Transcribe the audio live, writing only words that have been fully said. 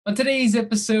On today's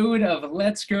episode of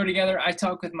Let's Grow Together, I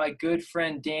talk with my good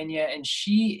friend Dania, and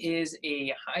she is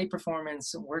a high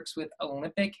performance, works with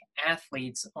Olympic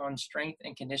athletes on strength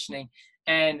and conditioning.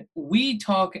 And we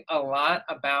talk a lot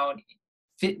about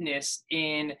fitness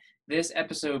in this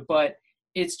episode, but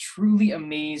it's truly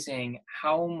amazing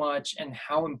how much and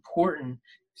how important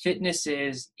fitness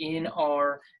is in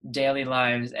our daily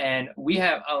lives. And we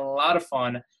have a lot of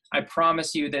fun. I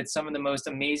promise you that some of the most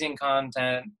amazing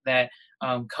content that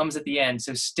comes at the end.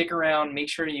 So stick around, make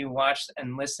sure you watch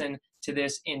and listen to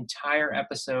this entire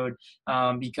episode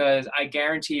because I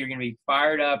guarantee you're going to be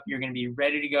fired up. You're going to be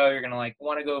ready to go. You're going to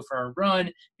want to go for a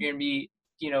run. You're going to be,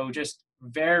 just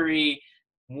very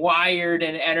wired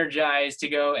and energized to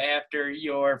go after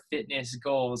your fitness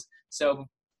goals. So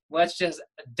let's just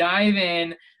dive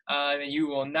in. You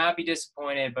will not be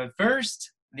disappointed. But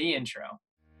first, the intro.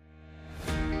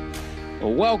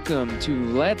 Welcome to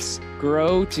Let's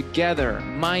Grow Together.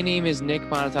 My name is Nick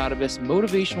Monotatovas,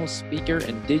 motivational speaker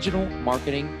and digital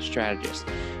marketing strategist.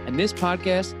 And this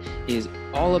podcast is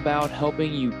all about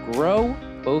helping you grow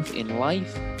both in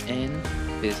life and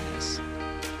business.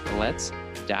 Let's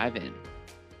dive in.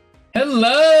 Hello!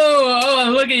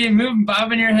 Oh, look at you moving,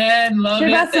 bobbing your head. Love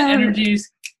it. The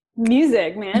energies.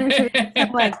 Music, man. We should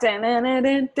have like dun, dun,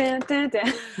 dun, dun, dun,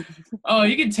 dun. Oh,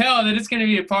 you can tell that it's going to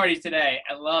be a party today.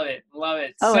 I love it. Love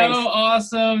it. Always. So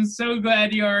awesome. So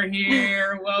glad you are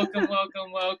here. Welcome,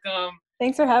 welcome, welcome.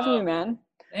 Thanks for having me, man.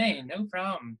 Hey, no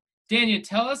problem. Dania,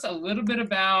 tell us a little bit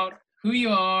about who you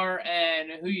are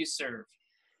and who you serve.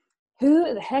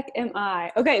 Who the heck am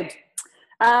I? Okay.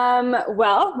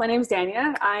 Well, my name is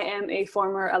Dania. I am a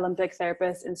former Olympic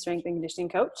therapist and strength and conditioning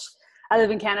coach. I live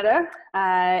in Canada,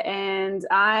 and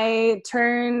I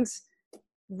turned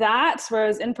that, where I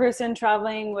was in person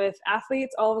traveling with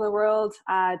athletes all over the world,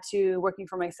 to working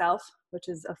for myself, which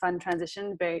is a fun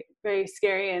transition, very, very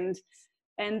scary and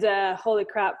holy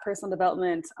crap, personal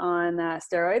development on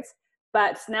steroids.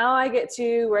 But now I get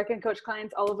to work and coach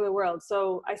clients all over the world.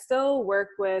 So I still work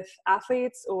with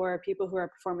athletes or people who are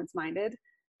performance minded,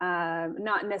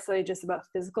 not necessarily just about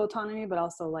physical autonomy, but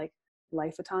also like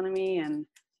life autonomy and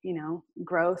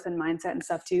growth and mindset and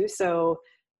stuff too. So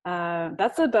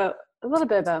that's about a little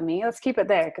bit about me. Let's keep it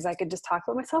there because I could just talk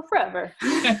about myself forever.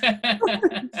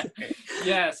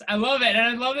 Yes, I love it. And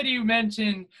I love that you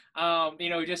mentioned,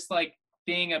 just like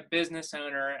being a business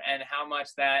owner and how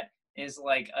much that is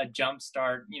like a jump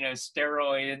start,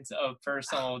 steroids of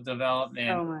personal development.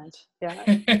 So much. Yeah.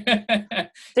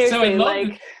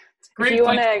 Seriously, if you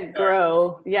want to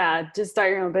grow, just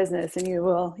start your own business and you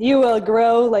will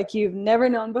grow like you've never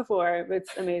known before.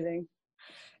 It's amazing.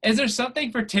 Is there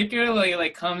something particularly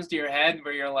like comes to your head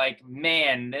where you're like,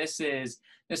 man, this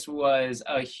was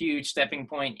a huge stepping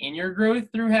point in your growth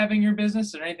through having your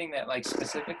business, or anything that like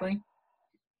specifically?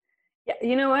 Yeah,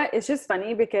 you know what? It's just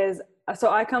funny because so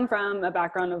I come from a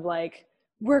background of like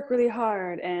work really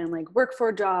hard and like work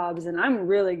for jobs, and I'm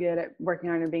really good at working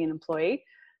hard and being an employee.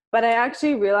 But I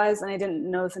actually realized, and I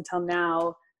didn't know this until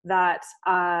now, that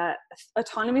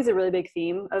autonomy is a really big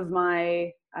theme of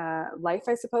my life,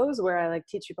 I suppose, where I like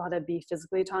teach people how to be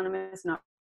physically autonomous, not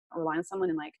rely on someone,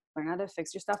 and like learn how to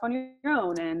fix your stuff on your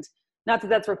own. And not that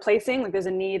that's replacing, like there's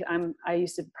a need. I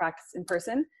used to practice in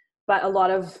person, but a lot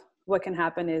of what can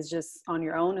happen is just on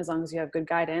your own as long as you have good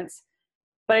guidance.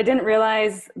 But I didn't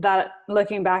realize that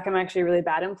looking back, I'm actually a really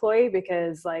bad employee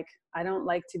because like I don't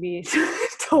like to be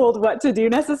told what to do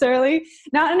necessarily.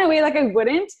 Not in a way like I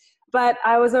wouldn't, but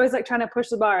I was always like trying to push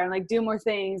the bar and like do more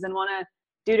things and want to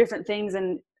do different things.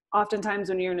 And oftentimes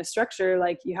when you're in a structure,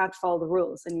 like you have to follow the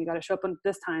rules and you got to show up at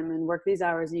this time and work these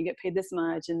hours and you get paid this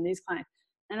much and these clients.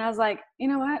 And I was like, you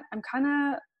know what? I'm kind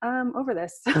of over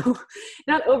this. So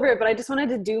not over it, but I just wanted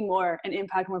to do more and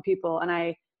impact more people. And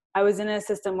I was in a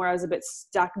system where I was a bit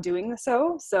stuck doing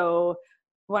so. So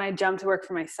when I jumped to work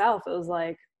for myself, it was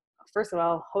like, first of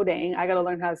all, oh dang, I got to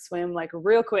learn how to swim like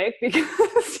real quick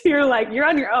because you're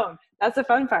on your own. That's the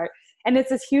fun part. And it's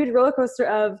this huge roller coaster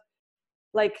of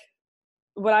like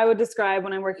what I would describe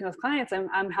when I'm working with clients,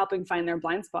 I'm helping find their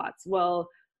blind spots. Well,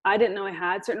 I didn't know I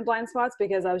had certain blind spots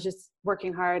because I was just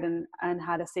working hard and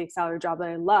had a safe salary job that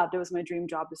I loved. It was my dream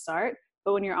job to start.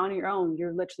 But when you're on your own,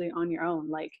 you're literally on your own.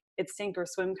 Like it's sink or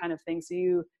swim kind of thing. So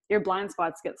your blind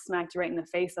spots get smacked right in the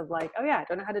face of like, oh yeah, I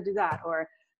don't know how to do that. Or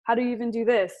how do you even do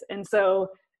this? And so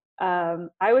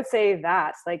I would say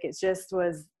that like it just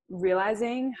was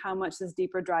realizing how much this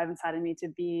deeper drive inside of me to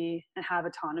be and have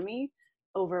autonomy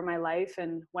over my life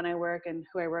and when I work and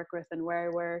who I work with and where I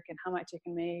work and how much I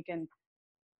can make. And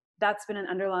that's been an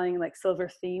underlying like silver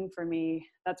theme for me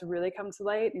that's really come to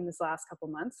light in this last couple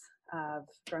months of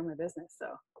growing my business. So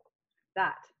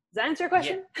that. that answer your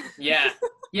question? Yeah.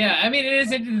 Yeah. I mean, it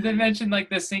is interesting to mention like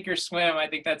the sink or swim. I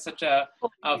think that's such a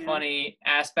Yeah. funny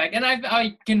aspect. And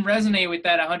I can resonate with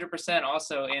that 100%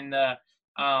 also in the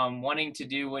wanting to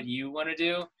do what you want to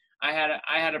do. I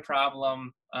had a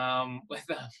problem with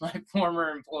my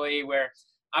former employee where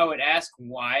I would ask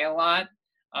why a lot.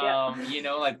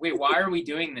 Yeah. Like, wait, why are we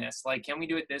doing this? Like, can we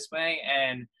do it this way?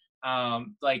 And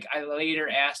like I later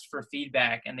asked for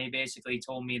feedback, and they basically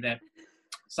told me that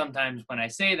sometimes when I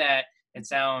say that, it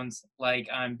sounds like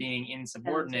I'm being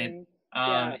insubordinate,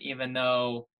 Yeah. even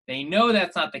though they know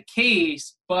that's not the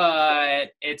case,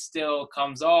 but it still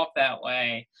comes off that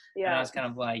way. And I Yeah. was kind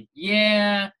of like,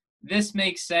 yeah, this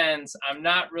makes sense. I'm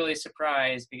not really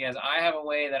surprised because I have a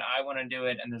way that I want to do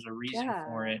it and there's a reason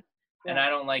for Yeah. it. And Yeah. I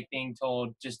don't like being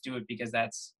told just do it because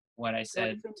that's what I What's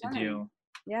said been to done? do.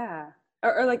 Yeah.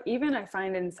 Or like even I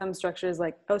find in some structures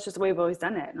like, oh, it's just the way we've always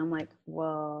done it. And I'm like,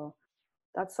 well,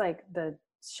 that's like the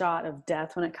shot of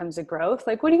death when it comes to growth.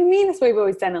 Like, what do you mean this way we've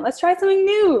always done it? Let's try something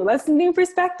new. Let's new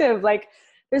perspective. Like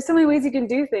there's so many ways you can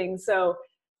do things. So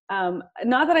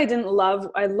not that I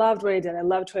loved what I did. I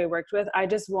loved who I worked with. I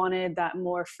just wanted that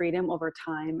more freedom over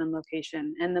time and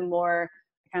location. And the more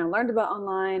I kind of learned about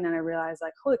online and I realized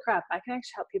like, holy crap, I can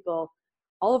actually help people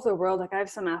all over the world. Like I have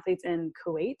some athletes in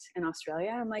Kuwait, in Australia.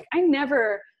 I'm like, I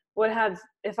never would have,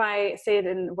 if I stayed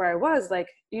in where I was, like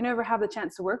you never have the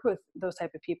chance to work with those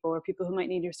type of people or people who might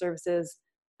need your services,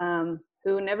 who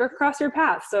never cross your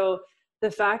path. So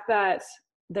the fact that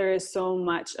there is so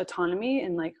much autonomy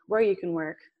in like where you can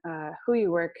work, who you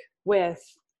work with,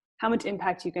 how much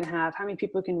impact you can have, how many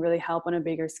people can really help on a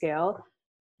bigger scale,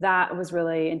 that was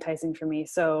really enticing for me.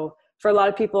 So for a lot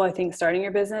of people, I think starting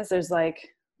your business, there's like,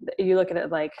 you look at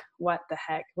it like, what the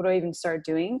heck, what do I even start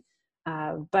doing?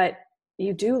 But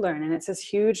you do learn, and it's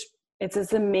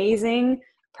this amazing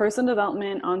personal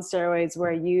development on steroids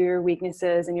where your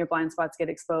weaknesses and your blind spots get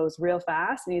exposed real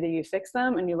fast, and either you fix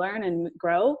them and you learn and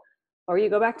grow, or you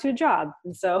go back to a job.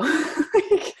 And so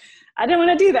like, I didn't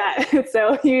want to do that.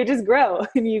 So you just grow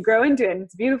and you grow into it, and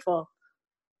it's beautiful.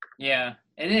 Yeah,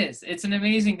 it is. It's an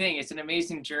amazing thing. It's an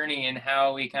amazing journey in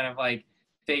how we kind of like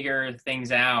figure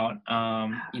things out,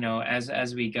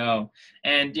 as we go.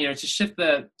 And, to shift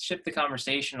the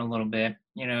conversation a little bit,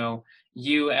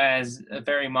 you as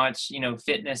very much,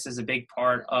 fitness is a big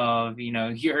part of,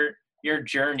 your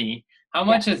journey. How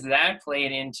much has that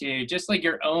played into just like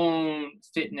your own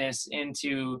fitness,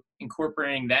 into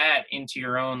incorporating that into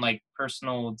your own like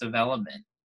personal development?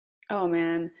 Oh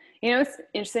man. What's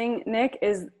interesting, Nick,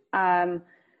 is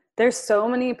there's so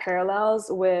many parallels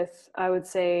with, I would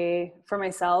say, for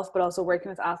myself, but also working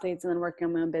with athletes and then working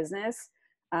on my own business,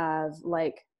 of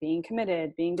like being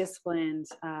committed, being disciplined.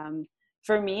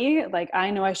 For me, like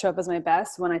I know I show up as my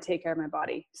best when I take care of my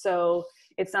body. So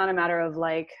it's not a matter of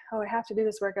like, oh, I have to do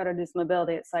this workout or do this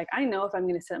mobility. It's like, I know if I'm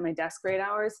going to sit at my desk for 8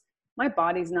 hours, my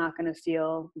body's not going to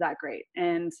feel that great.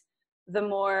 And the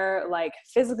more like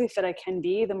physically fit I can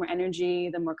be, the more energy,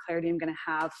 the more clarity I'm going to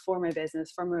have for my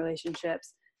business, for my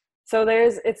relationships. So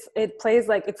it plays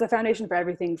like it's the foundation for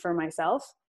everything for myself.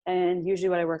 And usually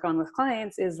what I work on with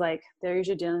clients is like, they're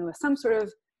usually dealing with some sort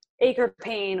of ache or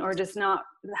pain or just not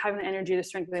having the energy, the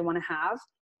strength they want to have.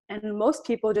 And most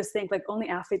people just think like only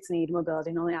athletes need mobility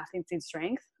and only athletes need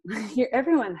strength.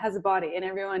 Everyone has a body,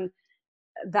 and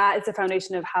that is the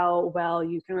foundation of how well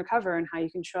you can recover and how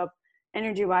you can show up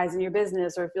energy wise in your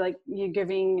business, or if you're like you're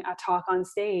giving a talk on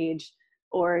stage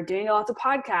or doing lots of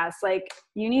podcasts, like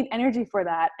you need energy for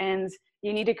that, and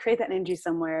you need to create that energy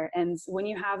somewhere. And when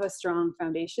you have a strong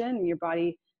foundation and your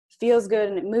body feels good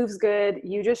and it moves good,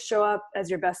 you just show up as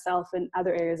your best self in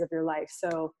other areas of your life.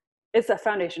 So it's a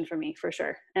foundation for me for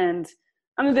sure. And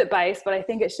I'm a bit biased, but I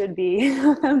think it should be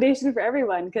a foundation for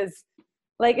everyone, because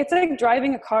like it's like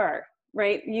driving a car,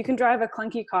 right? You can drive a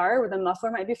clunky car where the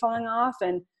muffler might be falling off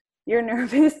and you're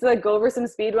nervous to like go over some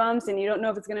speed bumps and you don't know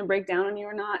if it's going to break down on you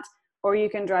or not. Or you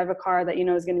can drive a car that you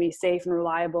know is going to be safe and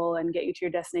reliable and get you to your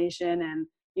destination, and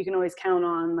you can always count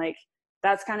on. Like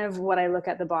that's kind of what I look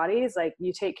at the body is like,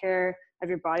 you take care of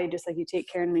your body just like you take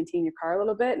care and maintain your car a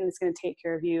little bit, and it's going to take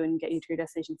care of you and get you to your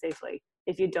destination safely.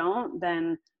 If you don't,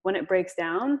 then when it breaks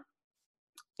down,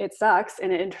 it sucks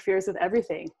and it interferes with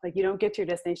everything. Like you don't get to your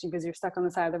destination because you're stuck on the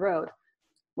side of the road.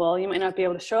 Well, you might not be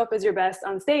able to show up as your best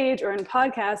on stage or in a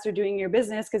podcast or doing your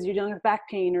business because you're dealing with back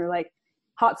pain or like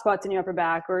hot spots in your upper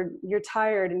back, or you're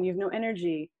tired and you have no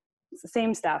energy. It's the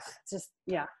same stuff. It's just,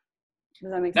 yeah.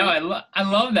 Does that make sense? No, I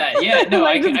love that. Yeah, no,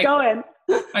 like it's going.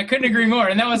 I couldn't agree more.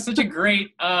 And that was such a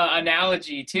great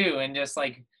analogy too. And just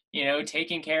like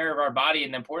taking care of our body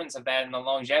and the importance of that and the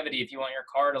longevity. If you want your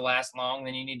car to last long,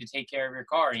 then you need to take care of your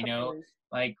car, Totally.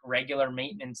 like regular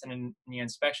maintenance and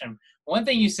inspection. One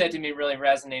thing you said to me really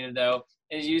resonated though,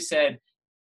 is you said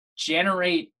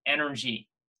generate energy.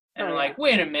 And Oh I'm yeah. like,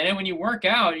 wait a minute, when you work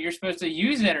out, you're supposed to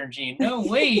use energy. No,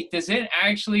 wait, does it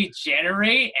actually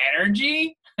generate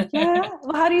energy? Yeah.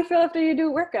 Well, how do you feel after you do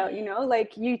a workout?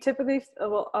 Like you typically,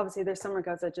 well, obviously there's some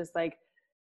workouts that just like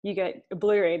you get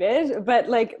obliterated, but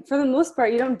like for the most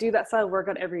part, you don't do that style of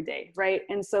workout every day, right?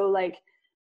 And so like,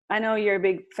 I know you're a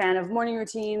big fan of morning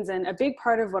routines, and a big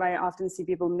part of what I often see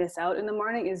people miss out in the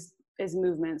morning is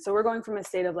movement. So we're going from a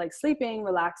state of like sleeping,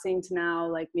 relaxing to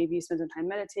now like maybe you spend some time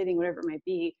meditating, whatever it might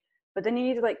be. But then you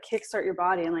need to like kickstart your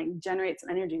body and like generate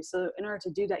some energy. So in order to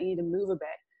do that, you need to move a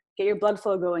bit, get your blood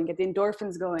flow going, get the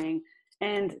endorphins going.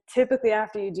 And typically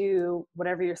after you do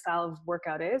whatever your style of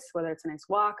workout is, whether it's a nice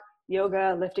walk,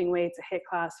 yoga, lifting weights, a HIIT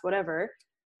class, whatever,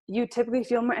 you typically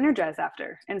feel more energized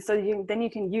after. And so then you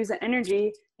can use that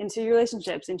energy into your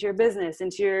relationships, into your business,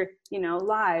 into your,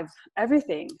 live,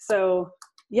 everything. So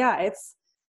yeah, it's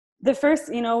the first,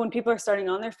 when people are starting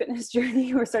on their fitness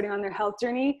journey or starting on their health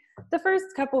journey, the first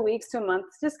couple of weeks to a month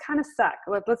just kind of suck.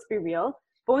 Let's be real.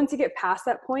 But once you get past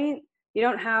that point, you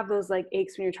don't have those like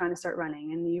aches when you're trying to start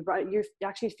running, and you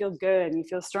actually feel good and you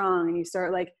feel strong, and you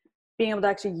start like being able to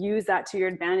actually use that to your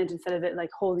advantage instead of it like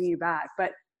holding you back.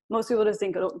 But most people just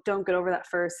don't get over that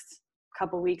first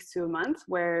couple weeks to a month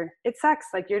where it sucks.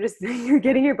 Like you're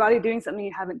getting your body doing something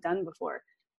you haven't done before.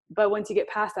 But once you get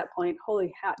past that point,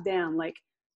 holy hat damn, like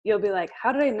you'll be like,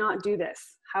 how did I not do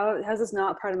this? How's this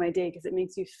not part of my day? Because it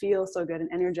makes you feel so good and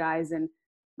energized. And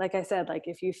like I said, like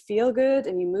if you feel good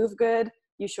and you move good,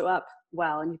 you show up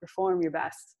well and you perform your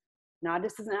best, not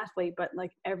just as an athlete, but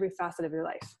like every facet of your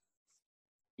life.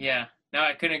 Yeah, no,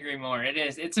 I couldn't agree more.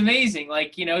 It's amazing.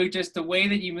 Like, just the way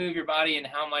that you move your body and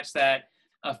how much that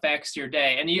affects your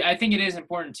day. And I think it is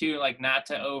important too, like not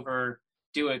to overdo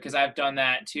it. Cause I've done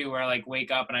that too, where I like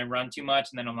wake up and I run too much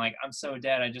and then I'm like, I'm so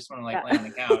dead. I just want to like lay on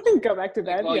the couch. Go back to Like,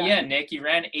 bed. well, Yeah. yeah, Nick, you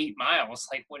ran 8 miles.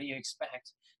 Like, what do you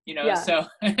expect? Yeah. So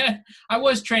I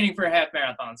was training for a half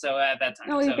marathon. So at that time.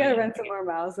 No, you gotta run some more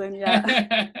miles then.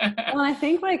 Yeah. Well, I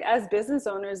think like as business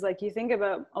owners, like you think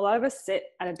about, a lot of us sit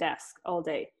at a desk all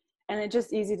day, and it's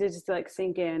just easy to just like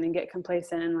sink in and get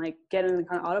complacent and like get in the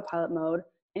kind of autopilot mode,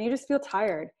 and you just feel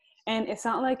tired. And it's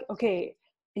not like, okay,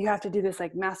 you have to do this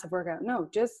like massive workout. No,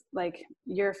 just like,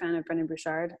 you're a fan of Brendon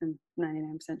Burchard, I'm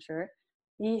 99% sure.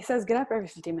 He says, get up every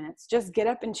 50 minutes, just get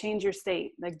up and change your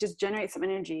state, like just generate some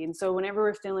energy. And so whenever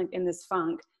we're feeling in this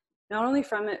funk, not only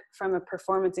from a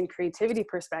performance and creativity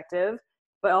perspective,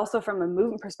 but also from a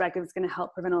movement perspective, it's going to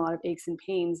help prevent a lot of aches and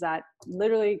pains that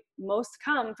literally most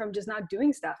come from just not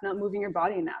doing stuff, not moving your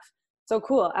body enough. So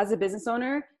cool. As a business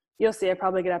owner, you'll see I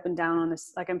probably get up and down on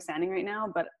this, like I'm standing right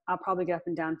now, but I'll probably get up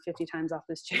and down 50 times off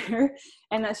this chair.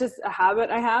 And that's just a habit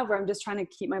I have where I'm just trying to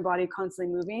keep my body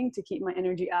constantly moving, to keep my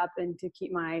energy up and to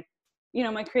keep my,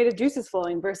 my creative juices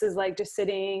flowing, versus like just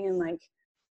sitting and like,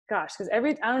 gosh, because I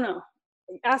don't know,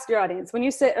 ask your audience, when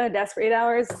you sit at a desk for 8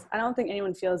 hours, I don't think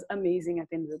anyone feels amazing at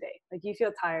the end of the day. Like you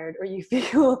feel tired or you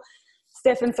feel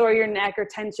stiff and sore your neck or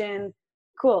tension.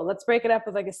 Cool. Let's break it up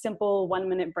with like a simple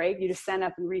 1-minute break. You just stand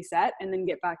up and reset and then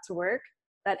get back to work.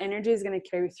 That energy is going to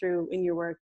carry through in your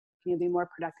work. You'll be more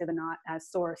productive and not as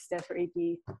sore, stiff, or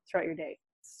achy throughout your day.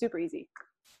 Super easy.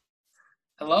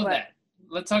 I love that.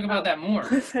 Let's talk about that more.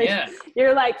 Like, yeah.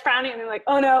 You're like frowning and you're like,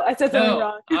 oh no, I said something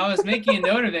wrong. I was making a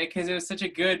note of it because it was such a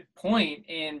good point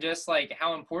in just like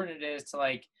how important it is to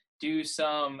like do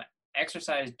some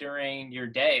exercise during your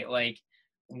day. Like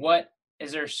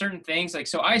is there certain things like,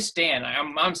 so I stand,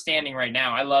 I'm standing right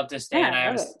now. I love to stand. I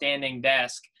have a standing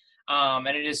desk. And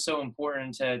it is so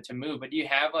important to move, but do you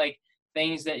have like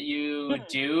things that you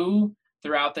do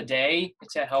throughout the day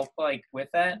to help like with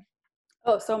that?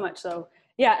 Oh, so much so.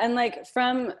 Yeah. And like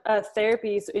from a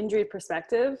therapy, so injury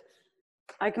perspective,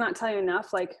 I cannot tell you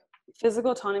enough, like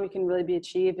physical autonomy can really be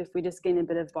achieved if we just gain a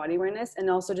bit of body awareness and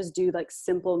also just do like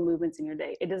simple movements in your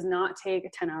day. It does not take a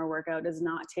 10-hour workout. It does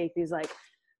not take these like,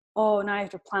 oh, now I have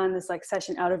to plan this like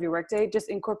session out of your workday. Just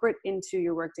incorporate into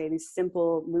your workday these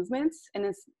simple movements,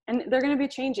 and they're going to be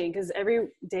changing because every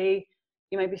day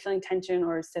you might be feeling tension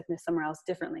or stiffness somewhere else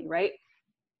differently, right?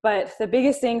 But the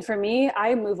biggest thing for me,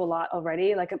 I move a lot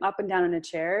already. Like I'm up and down in a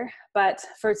chair. But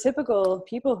for typical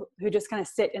people who just kind of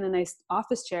sit in a nice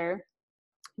office chair,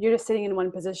 you're just sitting in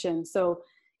one position. So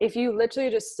if you literally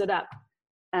just stood up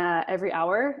every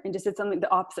hour and just did something,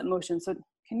 the opposite motion. So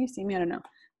can you see me? I don't know.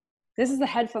 This is the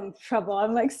headphone trouble.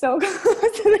 I'm like so close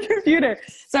to the computer.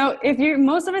 So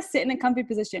most of us sit in a comfy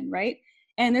position, right?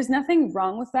 And there's nothing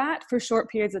wrong with that for short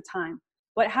periods of time.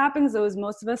 What happens though is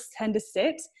most of us tend to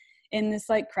sit in this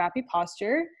like crappy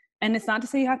posture. And it's not to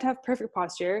say you have to have perfect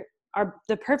posture.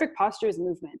 The perfect posture is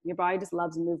movement. Your body just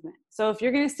loves movement. So if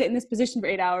you're going to sit in this position for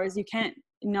 8 hours, you can't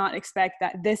not expect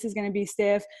that this is going to be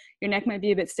stiff. Your neck might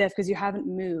be a bit stiff because you haven't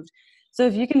moved. So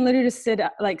if you can literally just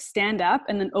stand up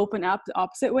and then open up the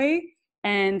opposite way,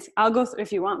 and I'll go through,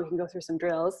 if you want, we can go through some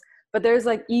drills, but there's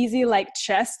like easy like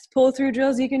chest pull through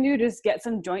drills you can do, just get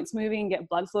some joints moving, get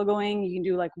blood flow going. You can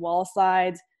do like wall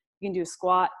slides, you can do a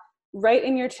squat right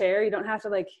in your chair. You don't have to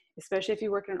like, especially if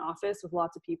you work in an office with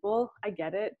lots of people, I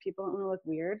get it. People don't want to look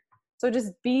weird. So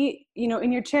just be,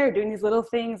 in your chair doing these little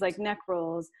things like neck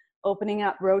rolls, opening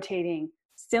up, rotating,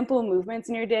 simple movements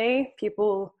in your day.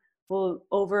 People will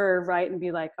overwrite and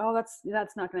be like, oh, that's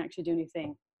not going to actually do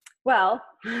anything. Well,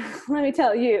 let me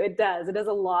tell you, it does. It does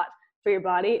a lot for your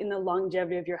body and the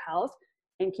longevity of your health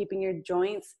and keeping your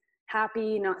joints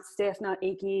happy, not stiff, not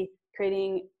achy,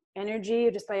 creating energy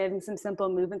just by having some simple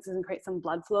movements and create some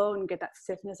blood flow and get that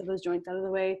stiffness of those joints out of the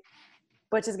way,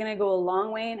 which is going to go a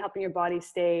long way in helping your body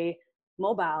stay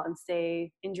mobile and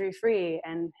stay injury free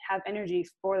and have energy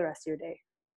for the rest of your day.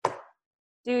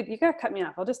 Dude, you gotta cut me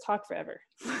off. I'll just talk forever.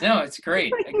 No, it's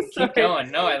great. Keep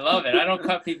going. No, I love it. I don't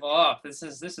cut people off. This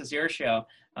is your show.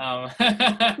 Oh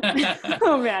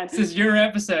man, this is your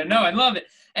episode. No, I love it.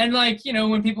 And like,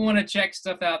 when people want to check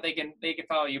stuff out, they can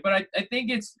follow you. But I think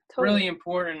it's really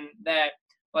important that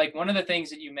like one of the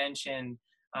things that you mentioned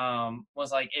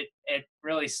was like it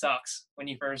really sucks when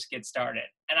you first get started.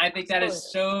 And I think that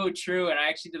is so true. And I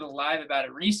actually did a live about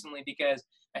it recently because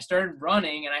I started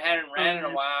running and I hadn't ran in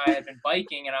a while. I had been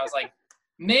biking and I was like,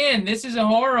 man, this is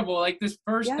horrible. Like the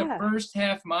first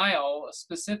half mile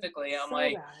specifically, I'm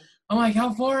like,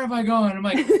 how far have I gone? I'm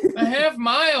like, a half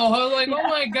mile. I was like, oh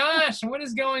my gosh, what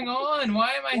is going on? Why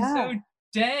am I so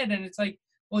dead? And it's like,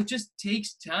 well, it just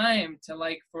takes time to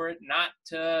like, for it not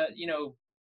to,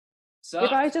 suck. Your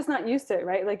body's just not used to it,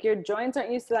 right? Like your joints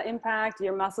aren't used to that impact.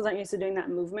 Your muscles aren't used to doing that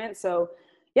movement. So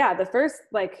yeah, the first,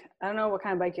 like, I don't know what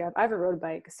kind of bike you have. I have a road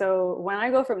bike. So when I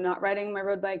go from not riding my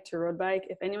road bike to road bike,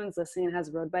 if anyone's listening and has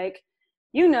a road bike,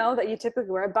 you know that you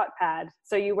typically wear a butt pad.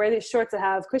 So you wear these shorts that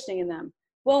have cushioning in them.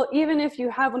 Well, even if you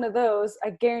have one of those,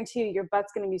 I guarantee you your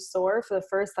butt's going to be sore for the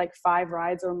first like 5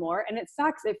 rides or more. And it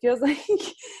sucks. It feels like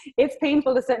it's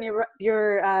painful to sit in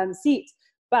your seat.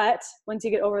 But once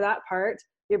you get over that part,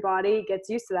 your body gets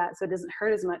used to that. So it doesn't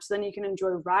hurt as much. So then you can enjoy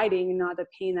riding and not the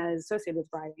pain that is associated with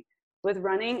riding. With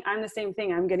running, I'm the same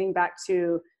thing. I'm getting back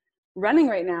to running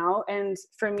right now. And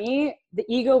for me, the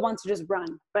ego wants to just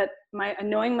run, but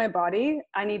knowing my body,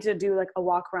 I need to do like a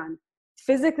walk run.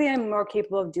 Physically, I'm more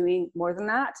capable of doing more than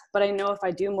that. But I know if I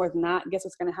do more than that, guess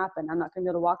what's going to happen? I'm not going to be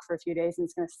able to walk for a few days and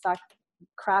it's going to suck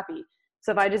crappy.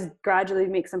 So if I just gradually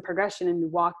make some progression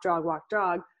and walk, jog,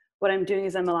 what I'm doing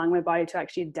is I'm allowing my body to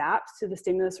actually adapt to the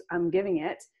stimulus I'm giving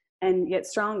it and get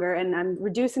stronger. And I'm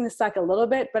reducing the suck a little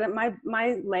bit, but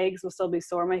my legs will still be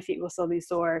sore. My feet will still be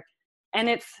sore. And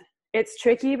it's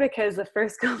tricky because the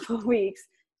first couple of weeks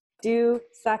do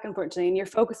suck, unfortunately. And you're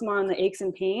focused more on the aches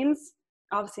and pains,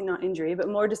 obviously not injury, but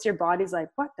more just your body's like,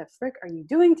 what the frick are you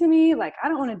doing to me? Like, I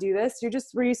don't want to do this.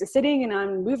 We're used to sitting and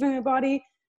I'm moving my body.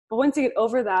 But once you get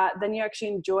over that, then you actually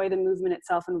enjoy the movement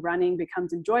itself and running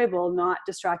becomes enjoyable, not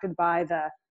distracted by the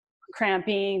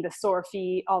cramping, the sore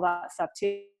feet, all that stuff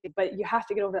too. But you have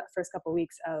to get over that first couple of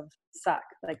weeks of suck.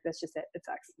 Like that's just it. It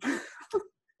sucks.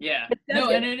 Yeah. No,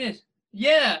 and it is.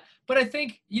 Yeah. But I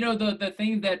think, the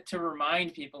thing that to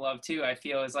remind people of too, I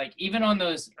feel is like, even on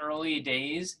those early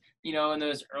days, in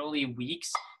those early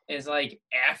weeks is like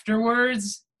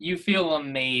afterwards, you feel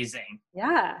amazing.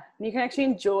 Yeah. You can actually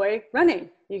enjoy running.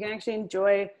 You can actually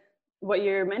enjoy what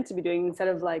you're meant to be doing instead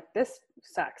of like, this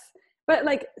sucks. But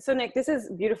like, so Nick, this is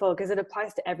beautiful because it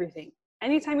applies to everything.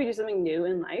 Anytime you do something new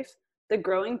in life, the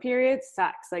growing period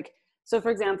sucks. Like, so for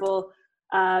example,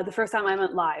 the first time I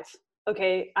went live,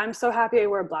 okay, I'm so happy I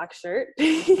wore a black shirt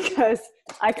because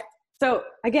so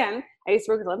again, I used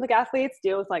to work with Olympic athletes,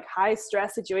 deal with like high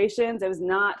stress situations. It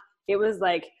was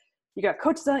like, you got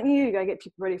coaches on you got to get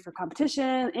people ready for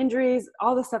competition, injuries,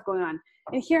 all this stuff going on.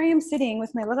 And here I am sitting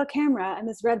with my little camera and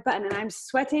this red button and I'm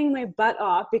sweating my butt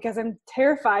off because I'm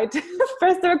terrified to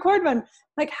press the record button.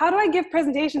 Like, how do I give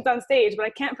presentations on stage, but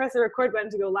I can't press the record button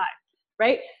to go live,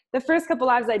 right? The first couple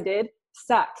lives I did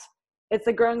sucked. It's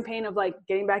the growing pain of like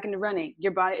getting back into running.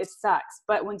 Your body, it sucks.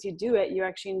 But once you do it, you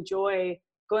actually enjoy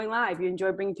going live. You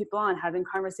enjoy bringing people on, having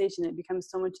conversation. It becomes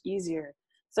so much easier.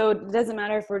 So it doesn't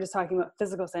matter if we're just talking about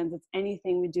physical sense. It's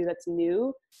anything we do that's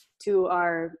new to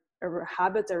our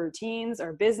habits, our routines,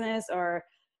 our business, or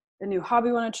a new hobby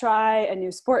we want to try, a new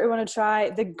sport we want to try.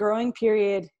 The growing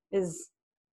period is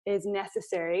is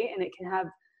necessary, and it can have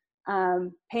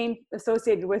pain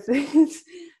associated with it.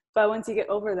 But once you get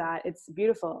over that, it's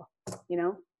beautiful, you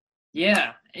know?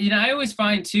 Yeah. I always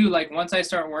find too, like once I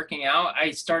start working out,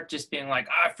 I start just being like,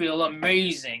 I feel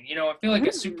amazing. I feel like a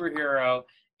Mhm. superhero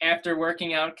after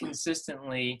working out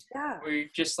consistently, Yeah. where you're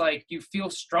just like, you feel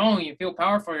strong, you feel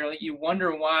powerful. You're like, you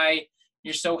wonder why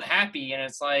you're so happy. And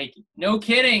it's like, no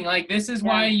kidding. Like, this is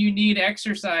why Yeah. you need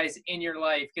exercise in your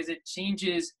life, because it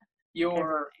changes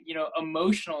your, Everything.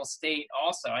 emotional state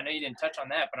also. I know you didn't touch on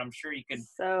that, but I'm sure you could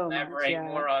So much. elaborate Yeah.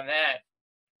 more on that.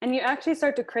 And you actually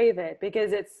start to crave it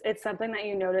because it's something that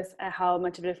you notice at how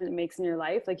much of a difference it makes in your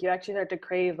life. Like you actually start to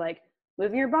crave like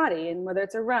moving your body, and whether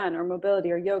it's a run or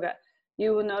mobility or yoga,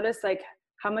 you will notice like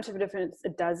how much of a difference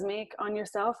it does make on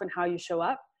yourself and how you show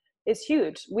up. It's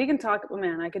huge. We can talk, oh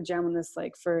man, I could jam on this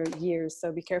like for years,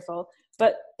 so be careful.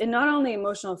 But it not only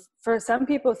emotional, for some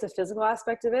people it's the physical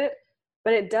aspect of it,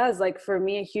 but it does, like for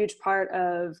me, a huge part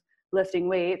of lifting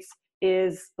weights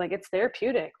is like it's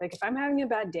therapeutic. Like if I'm having a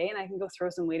bad day and I can go throw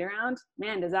some weight around,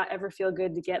 man, does that ever feel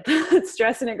good to get the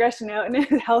stress and aggression out in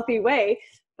a healthy way?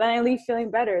 Then I leave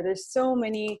feeling better. There's so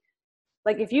many,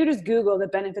 like if you just Google the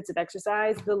benefits of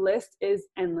exercise, the list is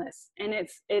endless. And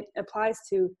it applies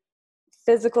to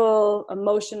physical,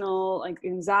 emotional, like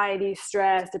anxiety,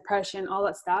 stress, depression, all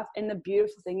that stuff. And the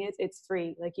beautiful thing is it's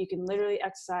free. Like you can literally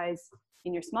exercise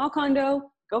in your small condo,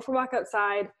 go for a walk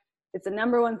outside. It's the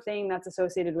number one thing that's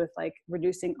associated with like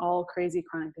reducing all crazy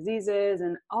chronic diseases,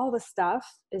 and all the stuff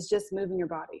is just moving your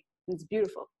body. It's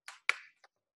beautiful.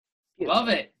 Love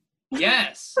Beautiful. it.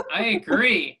 Yes, I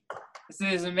agree. This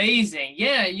is amazing.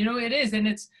 Yeah, it is. And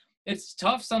it's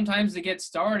tough sometimes to get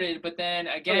started, but then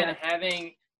Oh again, yeah.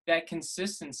 having that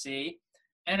consistency.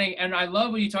 And I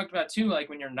love what you talked about too, like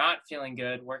when you're not feeling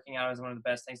good, working out is one of the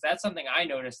best things. That's something I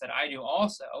noticed that I do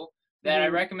also, that I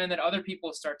Mm-hmm. recommend that other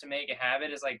people start to make a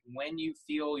habit, is like when you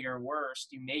feel your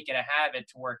worst, you make it a habit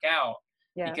to work out,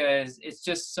 Yeah. because it's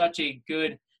just such a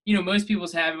good, most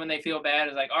people's habit when they feel bad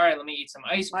is like, all right, let me eat some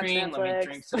ice Watch cream, let me Netflix.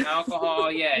 drink some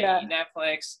alcohol, yeah, Yeah. eat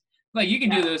Netflix. Like you can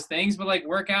do Yeah. those things, but like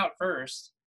work out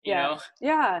first, you Yeah. know?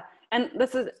 Yeah. And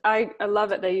this is, I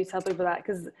love it that you tell people that,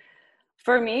 because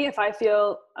for me, if I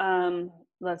feel,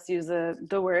 let's use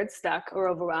the word stuck or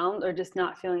overwhelmed, or just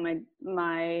not feeling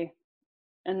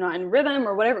and not in rhythm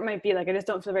or whatever it might be, like I just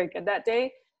don't feel very good that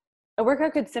day, a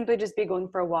workout could simply just be going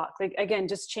for a walk. Like again,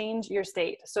 just change your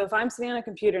state. So if I'm sitting on a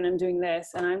computer and I'm doing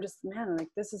this and I'm just, man, like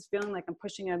this is feeling like I'm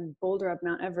pushing a boulder up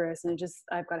Mount Everest, and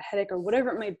I've got a headache or whatever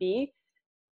it might be,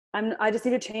 I just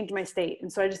need to change my state.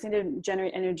 And so I just need to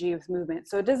generate energy with movement.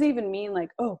 So it doesn't even mean like,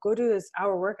 oh, go do this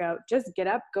hour workout. Just get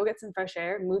up, go get some fresh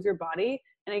air, move your body.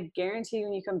 And I guarantee you,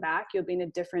 when you come back, you'll be in a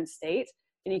different state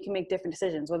and you can make different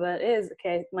decisions. Whether that is,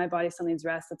 okay, my body still needs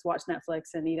rest, let's watch Netflix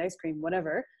and eat ice cream,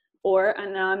 whatever.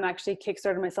 And now I'm actually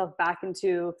kickstarting myself back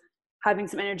into having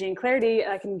some energy and clarity.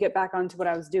 I can get back onto what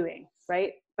I was doing,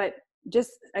 right? But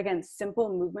just, again, simple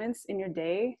movements in your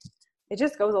day, it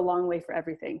just goes a long way for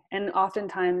everything. And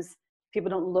oftentimes people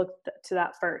don't look to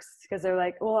that first because they're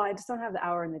like, well, I just don't have the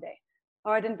hour in the day.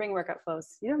 Oh, I didn't bring workout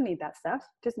clothes. You don't need that stuff.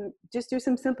 Just do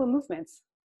some simple movements.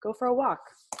 Go for a walk.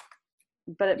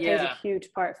 But it plays a Yeah.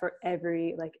 huge part for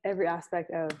every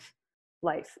aspect of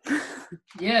life.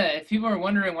 Yeah, if people are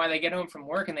wondering why they get home from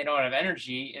work and they don't have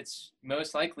energy, it's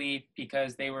most likely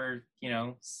because they were,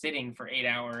 sitting for 8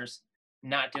 hours,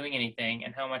 not doing anything,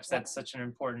 and how much Yeah. that's such an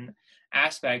important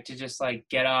aspect to just like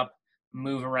get up,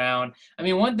 move around. I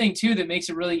mean, one thing too that makes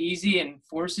it really easy and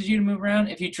forces you to move around,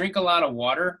 if you drink a lot of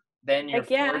water, then you're Heck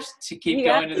yeah. forced to keep You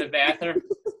got going to the bathroom.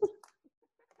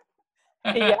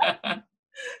 yeah.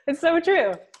 It's so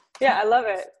true. Yeah, I love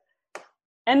it.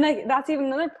 And like that's even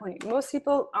another point. Most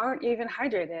people aren't even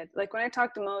hydrated. Like when I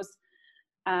talk to most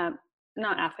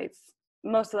not athletes,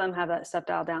 most of them have that stuff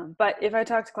dialed down. But if I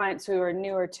talk to clients who are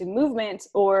newer to movement,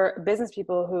 or business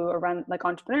people who are run like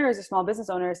entrepreneurs or small business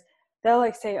owners, they'll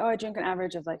like say, oh, I drink an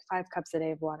average of like 5 cups a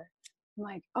day of water. I'm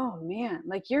like, oh man,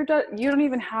 like you don't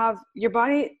even have, your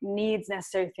body needs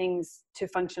necessary things to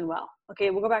function well.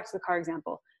 Okay, we'll go back to the car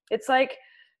example. It's like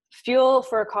fuel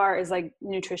for a car is like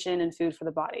nutrition and food for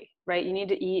the body, right? You need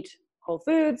to eat whole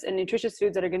foods and nutritious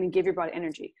foods that are going to give your body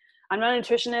energy. I'm not a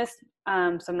nutritionist,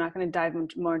 so I'm not going to dive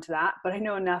more into that, but I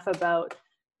know enough about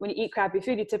when you eat crappy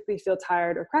food, you typically feel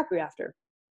tired or crappy after.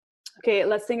 Okay,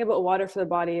 let's think about water for the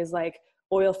body is like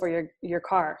oil for your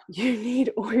car. You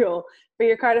need oil for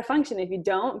your car to function. If you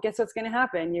don't, guess what's going to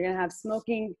happen? You're going to have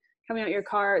smoking coming out your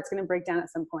car. It's going to break down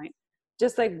at some point.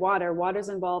 Just like water's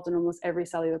involved in almost every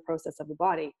cellular process of the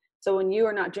body. So when you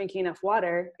are not drinking enough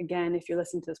water, again, if you're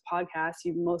listening to this podcast,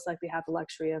 you most likely have the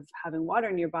luxury of having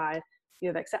water nearby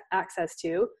you have access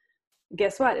to.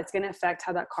 guess what? It's going to affect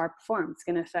how that car performs. It's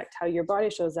going to affect how your body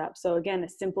shows up. So again, a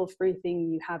simple free thing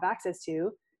you have access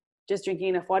to, just drinking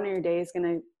enough water in your day is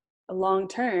going to long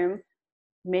term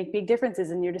make big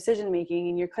differences in your decision making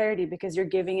and your clarity, because you're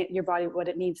giving it your body what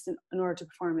it needs in order to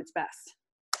perform its best.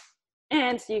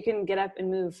 And so you can get up and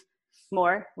move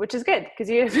more, which is good, because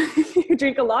you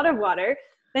drink a lot of water,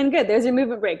 then good, there's your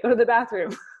movement break, go to the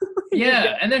bathroom.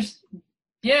 And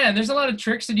there's a lot of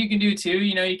tricks that you can do too.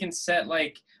 You know, you can set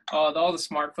like all the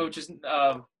smartwatches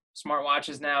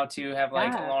now to have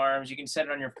like alarms. You can set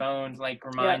it on your phone to like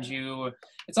remind you.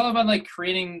 It's all about like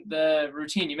creating the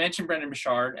routine. You mentioned Brendan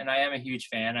Burchard, and I am a huge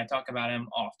fan. I talk about him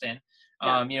often.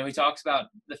 You know, he talks about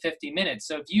the 50 minutes.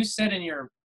 So if you set in your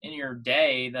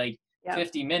day like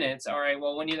 50 minutes, all right,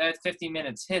 well, when that 50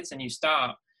 minutes hits and you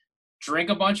stop, drink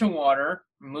a bunch of water,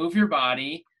 move your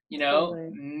body, you know,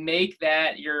 make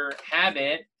that your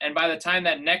habit. And by the time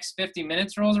that next 50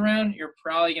 minutes rolls around, you're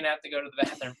probably going to have to go to the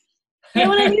bathroom. Yeah,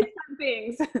 when I need some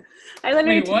things.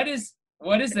 Wait, what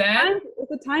is that?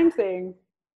 It's a time thing.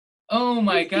 Oh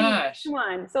my gosh. Come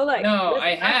on. So like, no,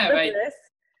 I have.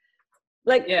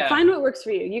 Find what works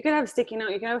for you. You can have a sticky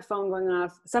note. You can have a phone going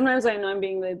off. Sometimes I know I'm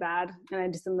being really bad, and I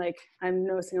just am like, I'm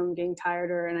noticing I'm getting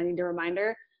tired, and I need a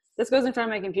reminder. This goes in front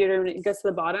of my computer. When it gets to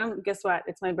the bottom, guess what?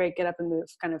 It's my break. Get up and move,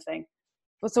 kind of thing.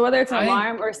 So whether it's an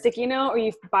alarm or a sticky note, or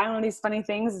you buy one of these funny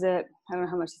things that I don't know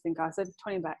how much this thing costed,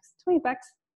 $20.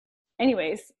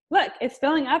 Anyways, look, it's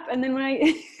filling up, and then when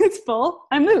it's full,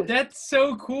 I move. That's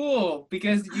so cool,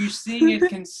 because you're seeing it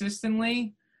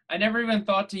consistently. I never even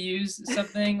thought to use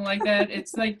something like that.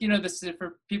 It's like, you know, this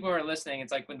for people who are listening,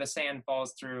 it's like when the sand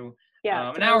falls through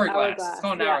an hourglass. It's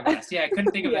called an hourglass. Yeah, I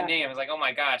couldn't think of the name. I was like, oh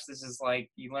my gosh, this is like,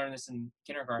 you learn this in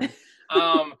kindergarten.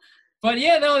 But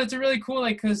yeah, no, it's a really cool,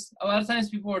 like, because a lot of times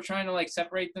people are trying to like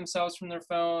separate themselves from their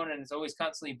phone, and it's always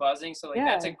constantly buzzing. So like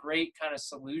that's a great kind of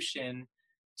solution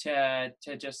to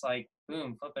just like,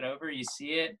 boom, flip it over, you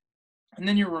see it, and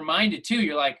then you're reminded too.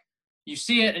 You're like, you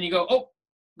see it and you go, oh,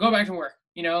 go back to work.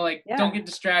 You know, like don't get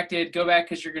distracted, go back,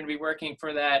 because you're going to be working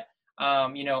for that,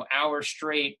 you know, hour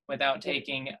straight without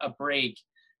taking a break.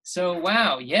 So,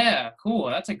 wow. Yeah, cool.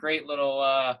 That's a great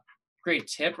little, great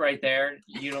tip right there.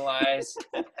 Utilize.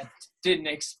 I didn't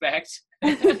expect.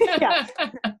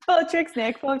 Full of tricks,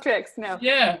 Nick. Full of tricks. No.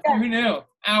 Yeah. Who knew?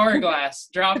 Hourglass.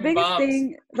 Dropping the biggest bombs.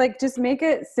 thing, like, just make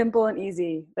it simple and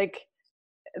easy. Like,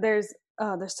 there's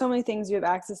so many things you have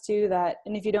access to that,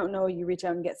 and if you don't know, you reach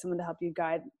out and get someone to help you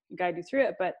guide you through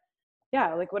it. But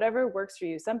yeah, like whatever works for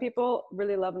you. Some people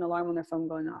really love an alarm on their phone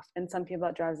going off, and some people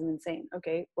that drives them insane.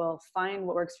 Okay, well, find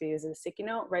what works for you. Is it a sticky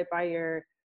note right by your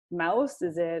mouse?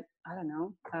 Is it, I don't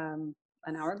know,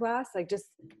 an hourglass? Like, just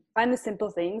find the simple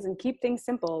things and keep things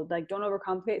simple. Like, don't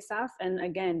overcomplicate stuff. And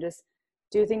again, just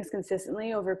do things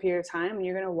consistently over a period of time, and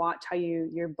you're going to watch how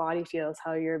your body feels,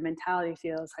 how your mentality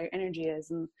feels, how your energy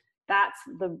is. And that's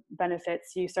the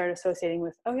benefits you start associating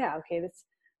with, oh yeah, okay, this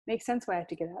makes sense why I have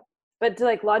to get up. But to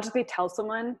like logically tell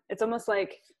someone, it's almost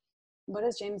like, what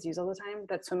does James use all the time?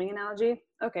 That swimming analogy.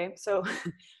 Okay, so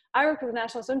I work with the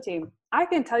national swim team. I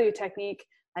can tell you technique,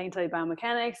 I can tell you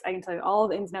biomechanics, I can tell you all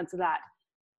the ins and outs of that.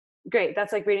 Great,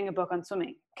 that's like reading a book on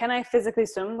swimming. Can I physically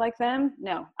swim like them?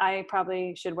 No, I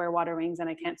probably should wear water wings, and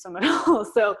I can't swim at all.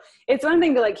 So it's one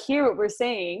thing to like hear what we're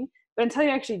saying, but until you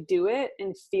actually do it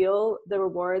and feel the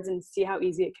rewards and see how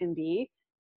easy it can be,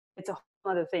 it's a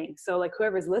whole other thing. So like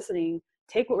whoever's listening,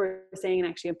 take what we're saying and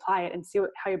actually apply it and see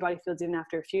how your body feels even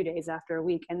after a few days, after a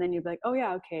week. And then you'll be like, oh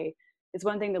yeah, okay. It's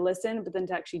one thing to listen, but then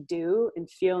to actually do and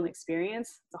feel and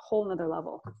experience, it's a whole nother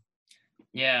level.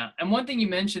 Yeah. And one thing you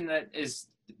mentioned that is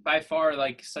by far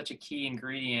like such a key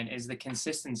ingredient is the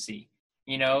consistency,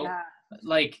 you know,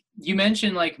 like you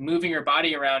mentioned, like moving your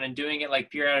body around and doing it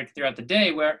like periodic throughout the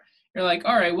day, where you're like,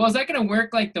 all right, well, is that going to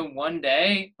work like the one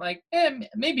day? Like,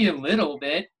 maybe a little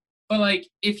bit, but like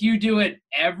if you do it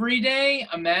every day,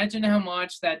 imagine how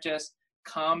much that just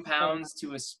compounds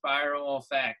to a spiral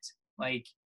effect. Like,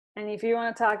 and if you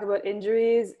want to talk about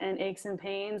injuries and aches and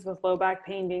pains, with low back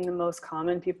pain being the most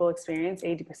common people experience,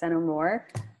 80% or more,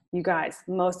 you guys,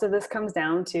 most of this comes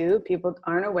down to people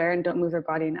aren't aware and don't move their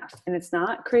body enough. And it's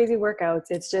not crazy workouts.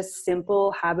 It's just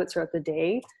simple habits throughout the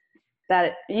day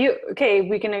that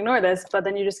we can ignore this, but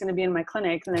then you're just going to be in my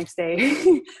clinic the next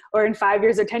day or in 5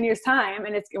 years or 10 years time.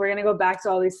 And we're going to go back to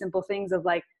all these simple things of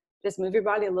like, just move your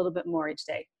body a little bit more each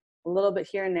day. A little bit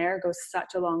here and there goes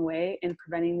such a long way in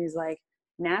preventing these like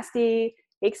nasty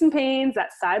aches and pains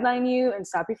that sideline you and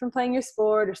stop you from playing your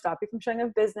sport, or stop you from showing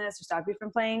up business, or stop you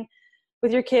from playing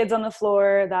with your kids on the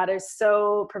floor. That is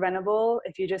so preventable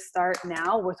if you just start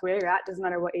now with where you're at. Doesn't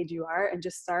matter what age you are, and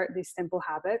just start these simple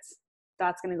habits.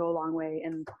 That's going to go a long way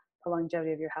in the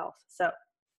longevity of your health. So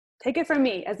take it from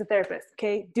me as a therapist.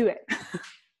 Okay. Do it.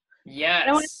 Yes. I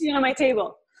don't want to see you on my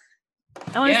table.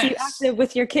 I want to see you active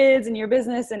with your kids and your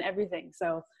business and everything.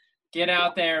 So get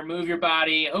out there, move your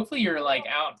body. Hopefully you're like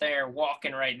out there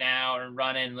walking right now or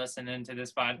running, listening to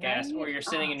this podcast, right? or you're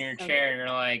sitting in your chair and you're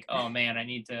like, oh man, I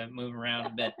need to move around a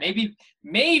bit.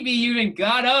 Maybe you even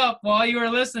got up while you were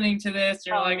listening to this.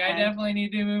 You're like, man. I definitely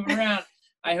need to move around.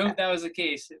 I hope that was the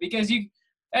case, because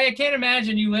I can't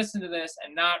imagine you listen to this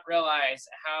and not realize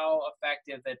how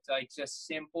effective that like just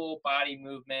simple body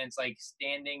movements, like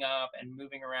standing up and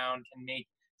moving around, can make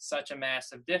such a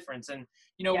massive difference. And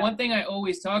one thing I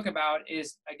always talk about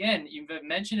is, again, you've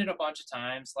mentioned it a bunch of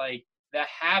times, like the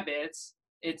habits,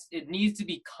 it needs to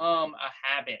become a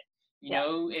habit.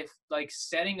 If like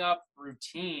setting up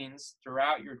routines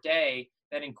throughout your day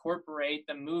that incorporate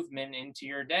the movement into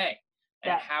your day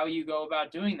and how you go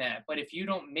about doing that. But if you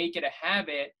don't make it a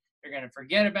habit, you're going to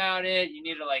forget about it. You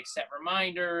need to like set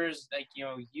reminders, like,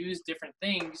 use different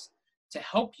things to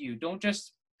help you. Don't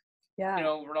just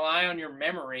rely on your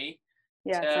memory.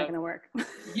 It's not going to work.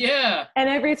 Yeah. And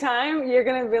every time you're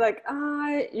going to be like,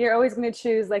 you're always going to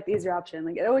choose like the easier option.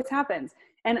 Like it always happens.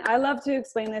 And I love to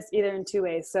explain this either in two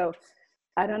ways. So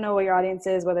I don't know what your audience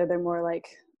is, whether they're more like,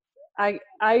 I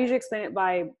usually explain it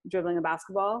by dribbling a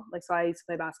basketball. Like, so I used to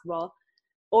play basketball,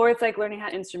 or it's like learning how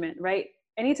to instrument, right?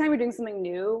 Anytime you're doing something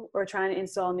new or trying to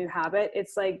install a new habit,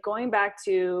 it's like going back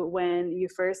to when you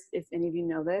first, if any of you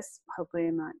know this, hopefully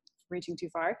I'm not reaching too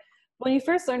far. When you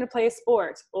first learn to play a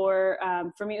sport, or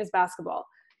for me it was basketball.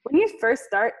 When you first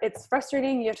start, it's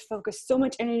frustrating. You have to focus so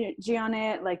much energy on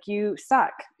it. Like you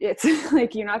suck. It's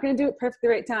like you're not going to do it perfectly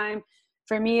the right time.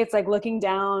 For me, it's like looking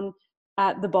down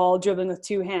at the ball, dribbling with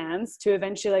two hands, to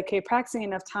eventually like, okay, practicing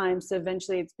enough times, so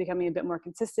eventually it's becoming a bit more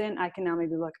consistent. I can now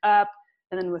maybe look up,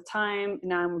 and then with time,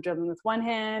 now I'm dribbling with one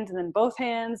hand and then both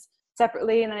hands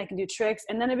separately, and then I can do tricks.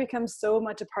 And then it becomes so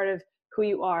much a part of who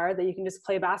you are that you can just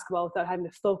play basketball without having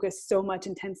to focus so much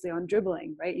intensely on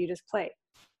dribbling, right? You just play.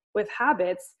 With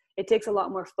habits, it takes a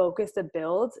lot more focus to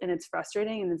build, and it's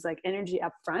frustrating, and it's like energy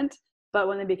up front. But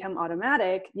when they become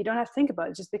automatic, you don't have to think about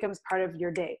it. It just becomes part of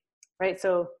your day, right?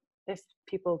 So if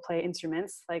people play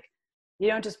instruments, like you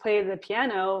don't just play the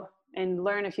piano and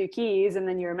learn a few keys and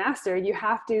then you're a master. You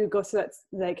have to go through that,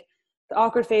 like the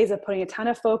awkward phase of putting a ton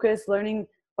of focus, learning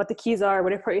what the keys are,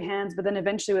 where to put your hands, but then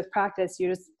eventually with practice, you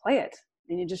just play it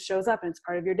and it just shows up and it's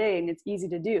part of your day and it's easy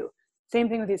to do. Same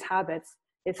thing with these habits.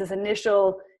 It's this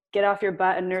initial get off your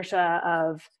butt inertia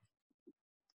of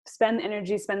spend the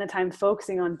energy, spend the time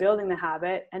focusing on building the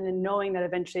habit, and then knowing that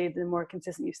eventually the more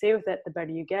consistent you stay with it, the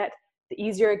better you get. The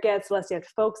easier it gets, the less you have to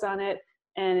focus on it,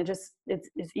 and it's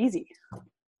easy.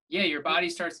 Yeah, your body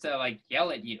starts to like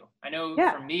yell at you. I know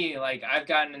for me, like I've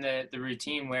gotten in the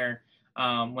routine where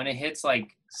when it hits like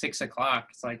 6 o'clock,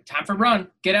 it's like time for run,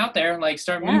 get out there, like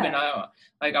start moving. I'm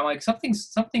like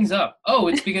something's up. Oh,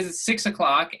 it's because it's 6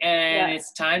 o'clock and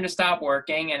it's time to stop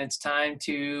working and it's time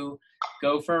to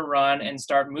go for a run and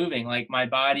start moving. Like my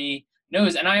body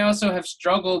knows. And I also have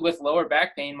struggled with lower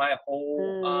back pain my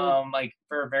whole like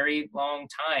for a very long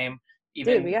time.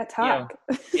 Even, dude, we got to talk.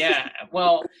 Yeah.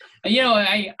 Well,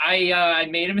 I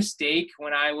made a mistake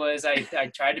when I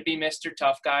tried to be Mr.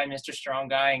 Tough Guy, Mr. Strong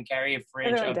Guy, and carry a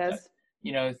fridge up,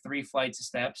 3 flights of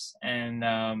steps.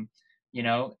 And,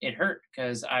 it hurt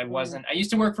because I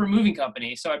used to work for a moving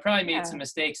company. So I probably made some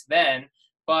mistakes then,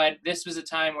 but this was a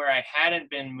time where I hadn't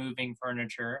been moving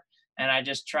furniture. And I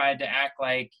just tried to act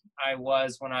like I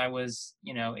was when I was,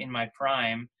 in my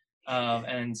prime.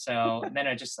 And so then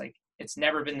I just like, it's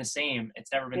never been the same.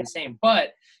 It's never been the same.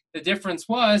 But the difference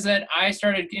was that I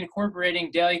started incorporating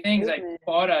daily things. I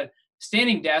bought a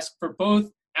standing desk for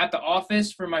both at the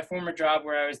office for my former job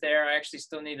where I was there. I actually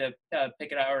still need to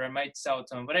pick it out, or I might sell it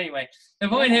to them. But anyway, the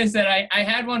point is that I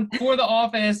had one for the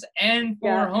office and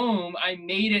for home. I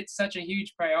made it such a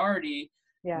huge priority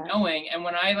knowing. And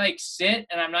when I like sit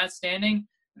and I'm not standing,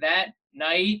 that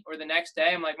night or the next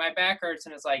day, I'm like, my back hurts.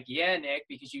 And it's like, yeah, Nick,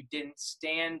 because you didn't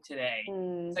stand today.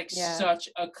 It's like such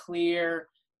a clear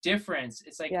difference.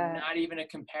 It's like not even a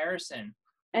comparison.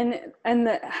 And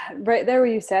right there where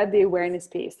you said the awareness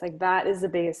piece, like that is the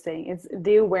biggest thing. It's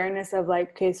the awareness of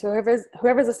like, okay, so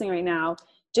whoever's listening right now,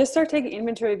 just start taking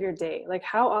inventory of your day. Like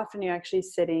how often you're actually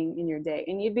sitting in your day,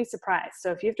 and you'd be surprised.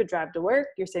 So if you have to drive to work,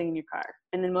 you're sitting in your car.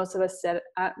 And then most of us sit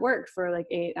at work for like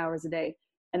 8 hours a day.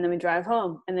 And then we drive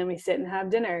home, and then we sit and have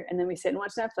dinner, and then we sit and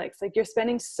watch Netflix. Like you're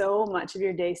spending so much of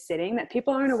your day sitting that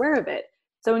people aren't aware of it.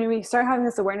 So when we start having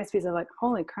this awareness piece of like,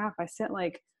 holy crap, I sit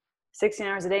like 16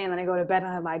 hours a day and then I go to bed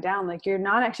and I lie down. Like you're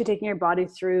not actually taking your body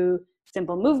through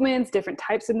simple movements, different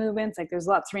types of movements. Like there's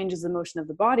lots of ranges of motion of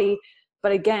the body,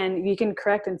 But again, you can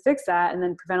correct and fix that and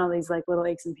then prevent all these like little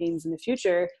aches and pains in the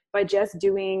future by just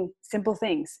doing simple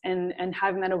things and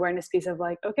having that awareness piece of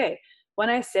like, okay, when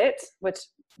I sit, which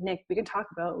Nick, we can talk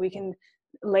about, we can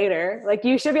later, like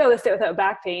you should be able to sit without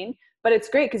back pain, but it's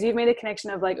great because you've made a connection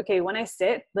of like, okay, when I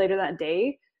sit later that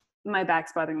day, my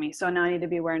back's bothering me. So now I need to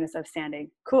be awareness of standing.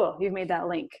 Cool. You've made that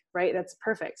link, right? That's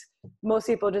perfect. Most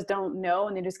people just don't know.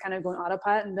 And they just kind of go on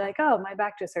autopilot and be like, oh, my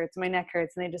back just hurts. My neck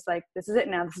hurts. And they just like, this is it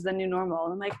now. This is the new normal.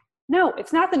 And I'm like, no,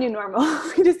 it's not the new normal.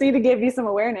 We just need to give you some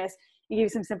awareness and give you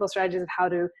some simple strategies of how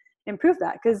to improve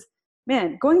that. Because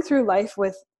man, going through life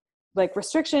with like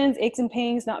restrictions, aches and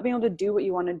pains, not being able to do what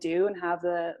you want to do and have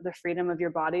the freedom of your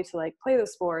body to like play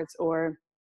those sports or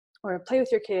play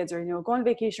with your kids, or, you know, go on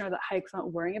vacation or that hike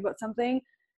without worrying about something,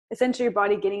 essentially your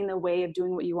body getting in the way of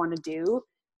doing what you want to do.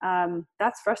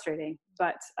 That's frustrating,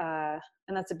 but, and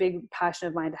that's a big passion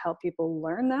of mine to help people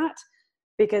learn that,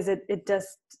 because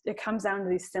it comes down to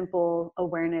these simple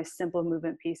awareness, simple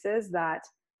movement pieces that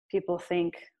people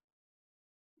think,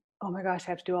 oh my gosh, I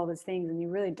have to do all these things. And you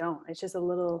really don't. It's just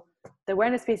the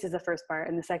awareness piece is the first part.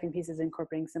 And the second piece is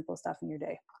incorporating simple stuff in your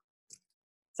day.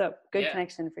 So good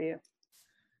connection for you.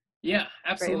 Yeah,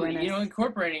 absolutely. You know,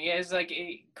 incorporating it is like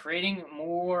creating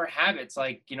more habits.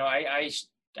 Like, you know, I've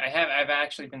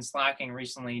actually been slacking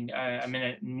recently. I'm in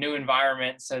a new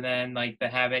environment, so then like the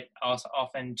habit also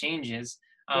often changes.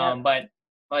 But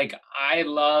like I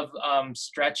love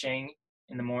stretching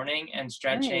in the morning and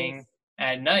stretching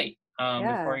at night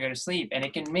before I go to sleep, and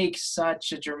it can make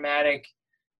such a dramatic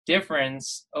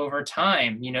difference over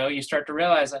time. You know, you start to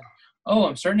realize like, oh,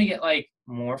 I'm starting to get like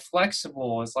more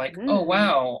flexible. It's like, oh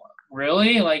wow,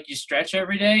 really? Like you stretch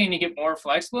every day and you get more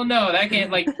flexible? No, that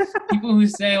can't, like people who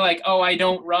say like, oh, I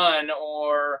don't run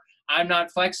or I'm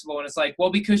not flexible. And it's like,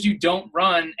 well, because you don't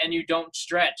run and you don't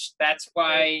stretch, that's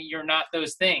why you're not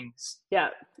those things. Yeah,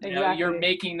 exactly. You know, you're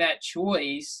making that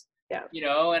choice, you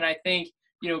know, and I think,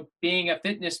 you know, being a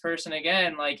fitness person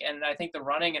again, like, and I think the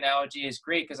running analogy is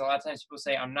great because a lot of times people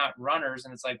say I'm not runners.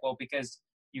 And it's like, well, because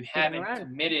you haven't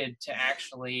committed to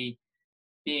actually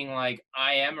being like,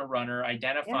 I am a runner,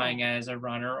 identifying as a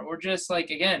runner, or just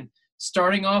like, again,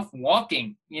 starting off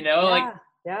walking, you know, like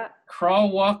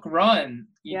crawl, walk, run.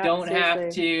 You don't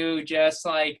have to just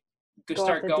like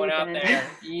start going out there.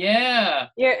 Yeah.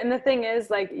 And the thing is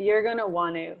like, you're going to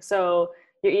want to, so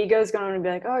your ego is going to be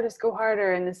like, oh, just go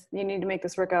harder. And this, you need to make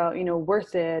this workout, you know,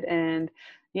 worth it. And,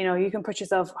 you know, you can push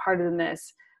yourself harder than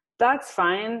this. That's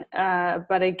fine.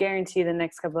 But I guarantee the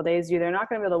next couple of days, you're either not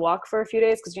going to be able to walk for a few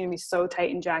days because you're going to be so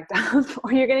tight and jacked up,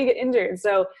 or you're going to get injured.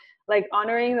 So like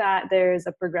honoring that there's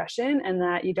a progression and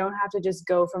that you don't have to just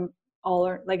go from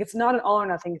it's not an all or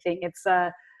nothing thing. It's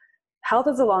health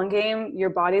is a long game. Your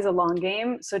body is a long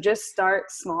game. So just start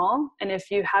small. And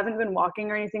if you haven't been walking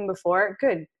or anything before,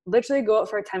 good. Literally go out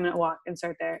for a 10-minute walk and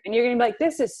start there. And you're going to be like,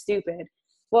 this is stupid.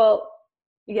 Well,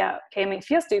 yeah, okay, I mean, it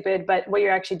feels stupid, but what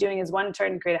you're actually doing is one,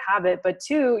 trying to create a habit, but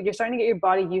two, you're starting to get your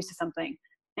body used to something.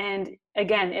 And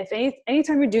again, if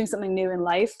anytime you're doing something new in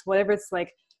life, whatever it's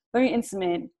like learning an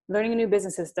instrument, learning a new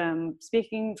business system,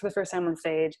 speaking for the first time on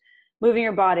stage, moving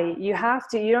your body, you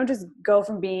don't just go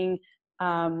from being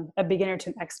a beginner to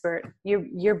an expert.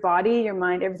 Your body, your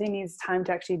mind, everything needs time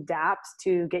to actually adapt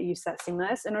to get used to that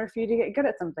stimulus in order for you to get good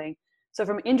at something. So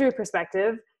from an injury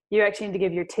perspective, you actually need to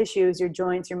give your tissues, your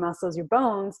joints, your muscles, your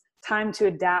bones time to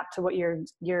adapt to what you're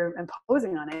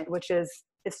imposing on it, which is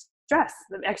stress.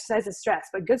 The exercise is stress,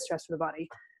 but good stress for the body.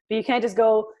 But you can't just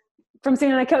go from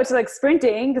sitting on a couch to like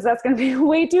sprinting, because that's going to be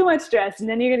way too much stress. And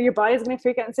then your body's going to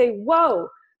freak out and say, whoa,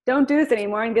 don't do this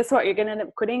anymore. And guess what? You're going to end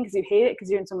up quitting because you hate it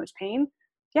because you're in so much pain.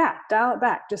 Yeah, dial it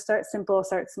back. Just start simple,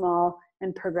 start small,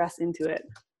 and progress into it.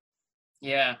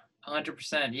 Yeah,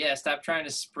 100%. Yeah, stop trying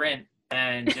to sprint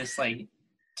and just like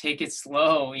take it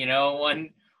slow, you know,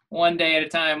 one day at a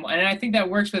time. And I think that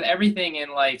works with everything in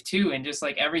life too. And just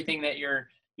like everything that you're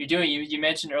doing, you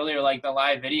mentioned earlier, like the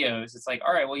live videos. It's like,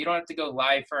 all right, well, you don't have to go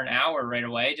live for an hour right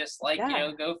away. Just like, you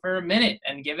know, go for a minute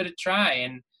and give it a try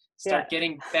and start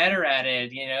getting better at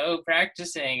it, you know,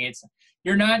 practicing.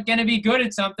 You're not going to be good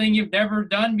at something you've never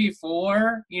done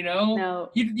before, you know. No.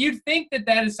 You'd think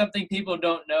that is something people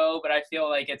don't know, but I feel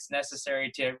like it's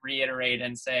necessary to reiterate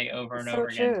and say over and over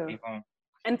again to people.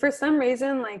 And for some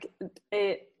reason, like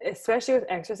especially with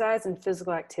exercise and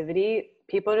physical activity,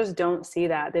 people just don't see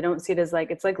that. They don't see it as like,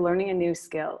 it's like learning a new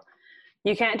skill.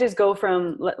 You can't just go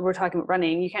from, we're talking about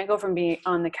running, you can't go from being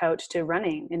on the couch to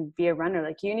running and be a runner.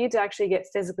 Like you need to actually get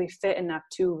physically fit enough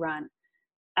to run.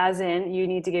 As in, you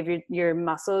need to give your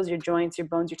muscles, your joints, your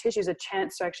bones, your tissues a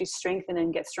chance to actually strengthen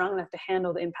and get strong enough to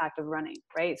handle the impact of running,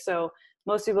 right? So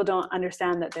most people don't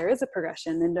understand that there is a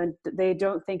progression, and they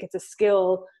don't think it's a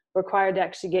skill required to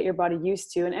actually get your body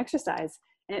used to an exercise.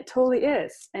 And it totally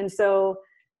is. And so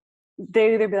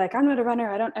they either be like, I'm not a runner,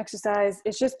 I don't exercise.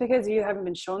 It's just because you haven't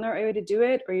been shown the right way to do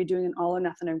it, or you're doing an all or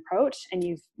nothing approach and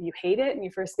you hate it in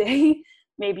your first day.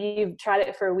 Maybe you've tried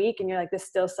it for a week and you're like, this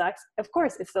still sucks. Of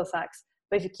course it still sucks.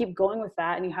 But if you keep going with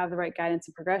that and you have the right guidance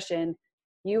and progression,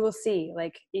 you will see,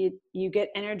 like, you get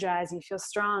energized, you feel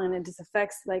strong, and it just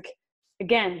affects, like,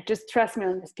 again, just trust me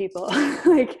on this, people.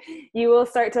 Like, you will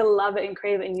start to love it and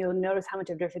crave it, and you'll notice how much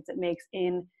of a difference it makes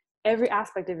in every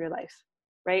aspect of your life,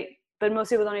 right? But most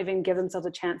people don't even give themselves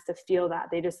a chance to feel that.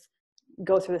 They just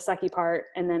go through the sucky part,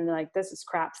 and then they're like, this is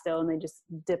crap still, and they just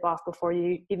dip off before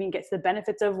you even get to the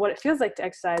benefits of what it feels like to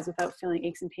exercise without feeling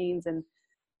aches and pains. And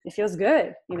it feels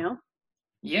good, you know?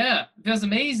 Yeah, it feels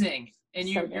amazing. And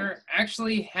So you're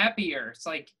actually happier. It's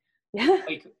like, yeah.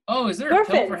 oh, is there a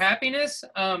pill for Endorphins. happiness?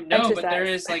 No, Exercise. but there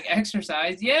is like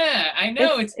exercise. Yeah, I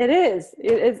know. It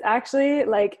is actually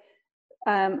like,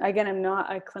 again, I'm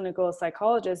not a clinical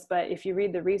psychologist, but if you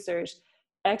read the research,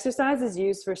 exercise is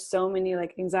used for so many,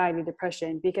 like, anxiety,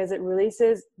 depression, because it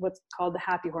releases what's called the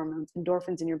happy hormones,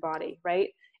 endorphins in your body, right?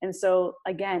 And so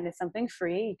again, it's something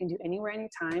free. You can do anywhere,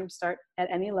 anytime, start at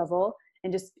any level,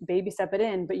 and just baby step it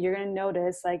in. But you're going to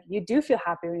notice, like, you do feel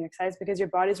happy when you exercise because your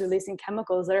body's releasing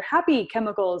chemicals that are happy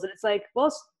chemicals. And it's like, well,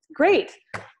 it's great.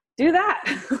 Do that.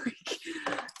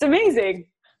 It's amazing.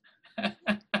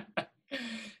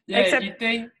 Yeah, except, you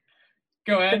think?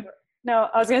 Go ahead. No,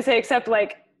 I was going to say, except,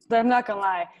 like, I'm not going to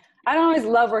lie, I don't always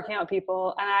love working out with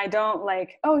people, and I don't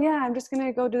like, oh yeah, I'm just going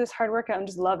to go do this hard workout and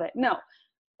just love it. No,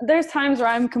 there's times where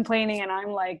I'm complaining and I'm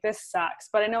like, this sucks.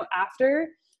 But I know after,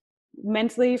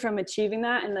 mentally, from achieving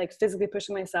that and, like, physically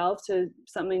pushing myself to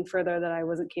something further that I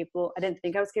didn't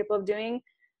think I was capable of doing,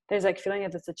 there's, like, feeling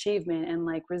of this achievement and,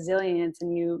 like, resilience,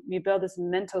 and you build this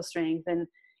mental strength. And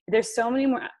there's so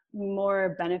many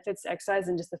more benefits to exercise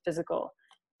than just the physical,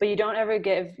 but you don't ever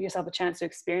give yourself a chance to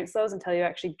experience those until you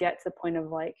actually get to the point of,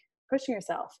 like, pushing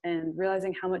yourself and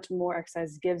realizing how much more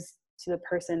exercise gives to the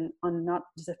person on not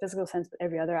just a physical sense, but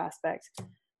every other aspect.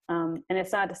 And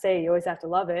it's not to say you always have to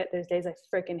love it. There's days I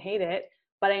freaking hate it,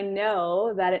 but I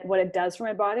know that what it does for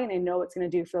my body, and I know what it's going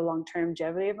to do for the long-term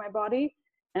longevity of my body.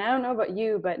 And I don't know about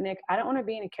you, but Nick, I don't want to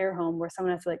be in a care home where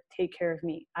someone has to, like, take care of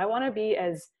me. I want to be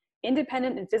as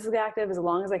independent and physically active as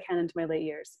long as I can into my late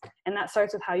years. And that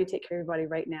starts with how you take care of your body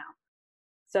right now.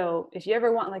 So if you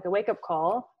ever want, like, a wake-up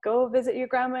call, go visit your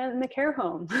grandma in the care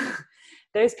home.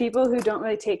 There's people who don't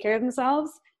really take care of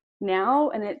themselves now,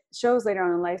 and it shows later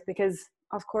on in life, because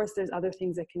of course there's other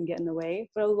things that can get in the way,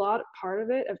 but part of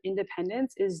it of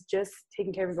independence is just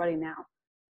taking care of everybody now.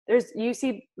 You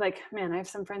see, like, man, I have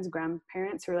some friends,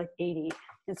 grandparents who are like 80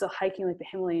 and still hiking, like, the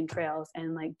Himalayan trails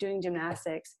and, like, doing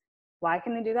gymnastics. Why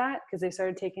can they do that? Because they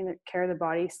started taking care of the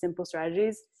body, simple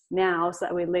strategies now, so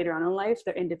that way later on in life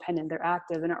they're independent, they're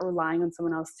active, they're not relying on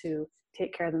someone else to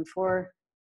take care of them for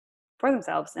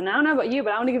themselves. And I don't know about you,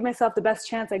 but I want to give myself the best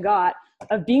chance I got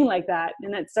of being like that,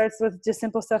 and it starts with just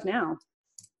simple stuff now.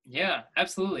 Yeah,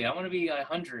 absolutely. I want to be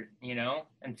 100,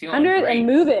 and feeling 100 great. and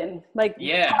moving, like,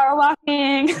 yeah, power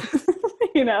walking,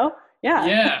 Yeah.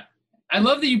 Yeah. I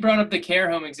love that you brought up the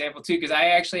care home example too, because I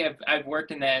actually I've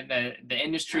worked in the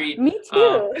industry. Me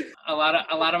too. A lot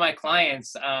of my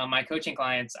clients, my coaching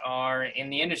clients, are in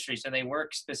the industry, so they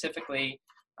work specifically,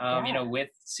 with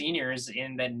seniors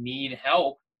that need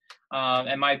help.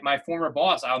 And my former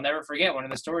boss, I'll never forget one of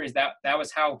the stories that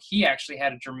was how he actually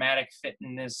had a dramatic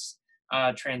fitness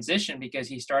transition, because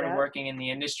he started working in the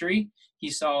industry. He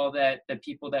saw that the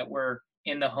people that were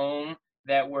in the home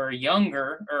that were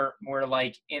younger, or were,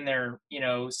 like, in their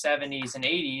 70s and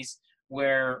 80s,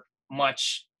 were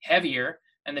much heavier,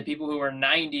 and the people who were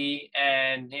 90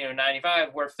 and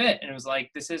 95 were fit. And it was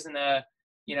like, this isn't a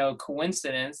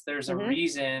coincidence. There's a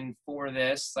reason for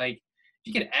this. Like,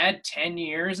 if you could add 10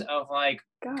 years of, like,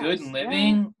 good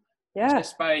living,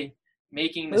 just by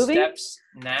making the steps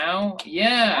now.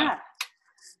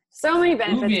 So many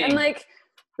benefits. And, like,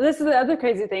 this is the other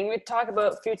crazy thing. We talk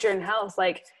about future and health.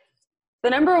 Like, the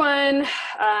number one,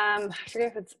 I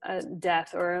forget if it's a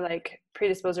death or, like,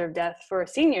 predisposer of death for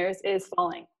seniors is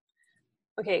falling.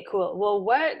 Okay, cool. Well,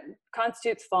 what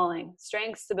constitutes falling?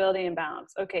 Strength, stability, and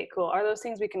balance. Okay, cool. Are those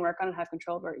things we can work on and have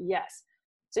control over? Yes.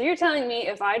 So you're telling me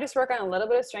if I just work on a little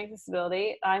bit of strength and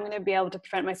stability, I'm going to be able to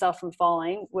prevent myself from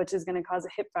falling, which is going to cause a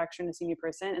hip fracture in a senior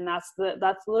person. And that's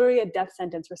literally a death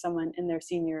sentence for someone in their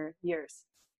senior years.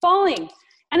 Falling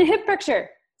and a hip fracture,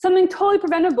 something totally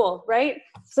preventable, right?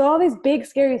 So all these big,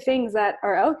 scary things that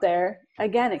are out there,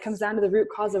 again, it comes down to the root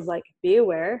cause of, like, be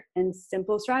aware and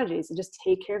simple strategies, and just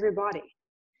take care of your body.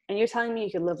 and you're telling me you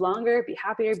could live longer, be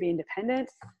happier, be independent.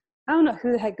 I don't know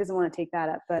who the heck doesn't want to take that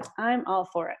up, but I'm all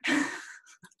for it.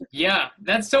 Yeah,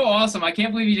 that's so awesome. I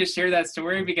can't believe you just shared that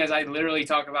story, because I literally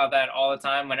talk about that all the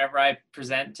time. Whenever I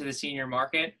present to the senior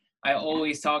market, I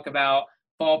always talk about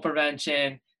fall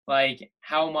prevention, like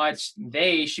how much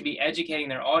they should be educating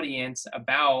their audience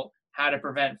about how to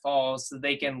prevent falls so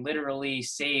they can literally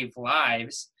save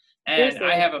lives. And I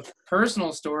Seriously. have a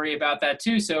personal story about that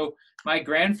too. So my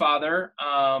grandfather,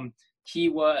 he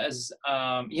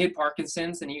had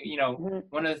Parkinson's, and Mm-hmm.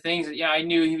 one of the things that, I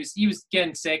knew he was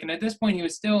getting sick, and at this point he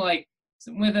was still like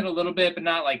with it a little bit, but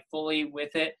not like fully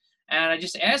with it. And I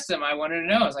just asked him, I wanted to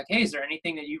know, I was like, hey, is there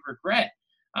anything that you regret?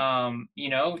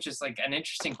 Which is like an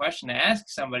interesting question to ask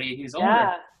somebody who's older.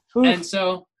 Yeah. Oof. And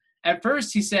so at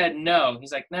first he said no.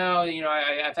 He's like, no,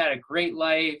 I've had a great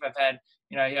life. I've had,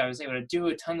 I was able to do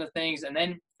a ton of things. And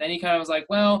then he kind of was like,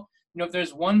 well, if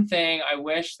there's one thing, I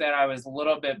wish that I was a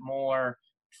little bit more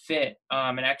fit,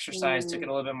 and exercise, took it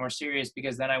a little bit more serious,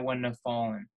 because then I wouldn't have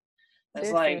fallen. It's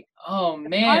Seriously. like, oh It's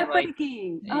man, like,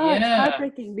 heartbreaking. Oh, it's yeah,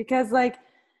 heartbreaking because like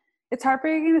it's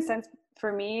heartbreaking in a sense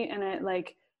for me, and it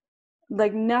like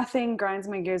nothing grinds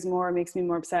my gears more or makes me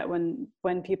more upset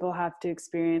when people have to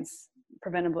experience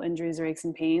preventable injuries or aches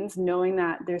and pains, knowing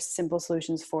that there's simple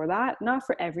solutions for that, not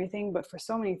for everything, but for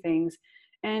so many things.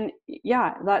 And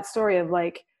yeah, that story of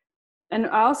like, and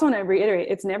I also want to reiterate,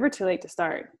 it's never too late to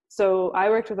start. So I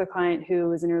worked with a client who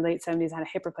was in her late 70s, had a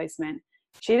hip replacement.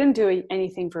 She didn't do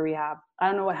anything for rehab. I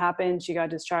don't know what happened. She got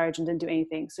discharged and didn't do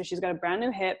anything. So she's got a brand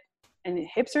new hip, and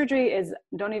hip surgery is,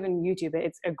 don't even YouTube it.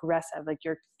 It's aggressive. Like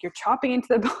you're chopping into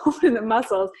the bone and the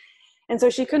muscles. And so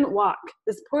she couldn't walk.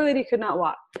 This poor lady could not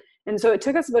walk. And so it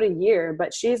took us about a year,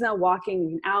 but she's now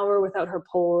walking an hour without her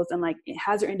poles and like it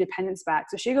has her independence back.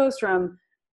 So she goes from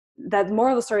that.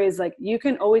 Moral of the story is like, you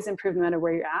can always improve no matter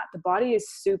where you're at. The body is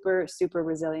super, super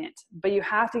resilient, but you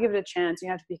have to give it a chance. You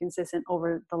have to be consistent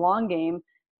over the long game,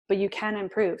 but you can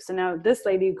improve. So now this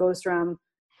lady goes from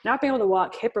not being able to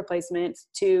walk, hip replacement,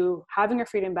 to having her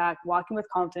freedom back, walking with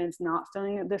confidence, not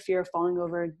feeling the fear of falling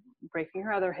over, breaking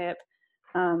her other hip.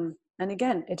 And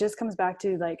again, it just comes back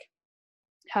to like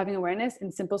having awareness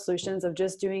and simple solutions of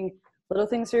just doing little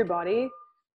things for your body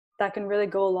that can really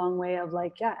go a long way of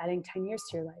like, yeah, adding 10 years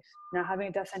to your life, not having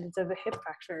a death sentence of a hip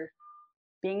fracture,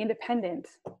 being independent,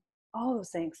 all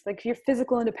those things. Like your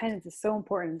physical independence is so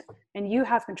important, and you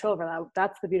have control over that.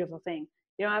 That's the beautiful thing.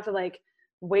 You don't have to like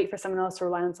wait for someone else to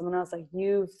rely on someone else. Like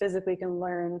you physically can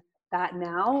learn that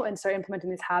now and start implementing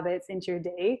these habits into your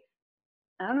day.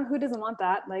 I don't know who doesn't want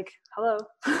that. Like, hello.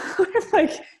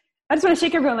 Like, I just want to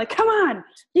shake everyone. Like, come on,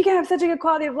 you can have such a good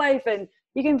quality of life, and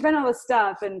you can prevent all this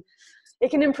stuff, and it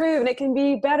can improve, and it can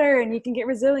be better, and you can get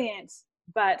resilient.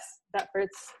 But that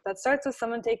starts with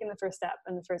someone taking the first step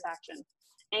and the first action,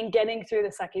 and getting through the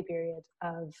sucky period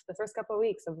of the first couple of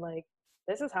weeks of like,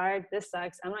 this is hard, this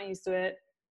sucks, I'm not used to it,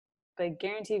 but I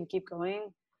guarantee you keep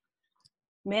going.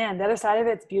 Man, the other side of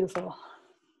it's beautiful.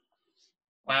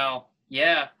 wow,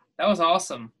 yeah, that was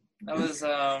awesome. That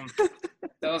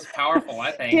was powerful,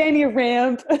 I think. Danny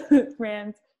rant.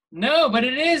 No, but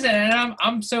it is, and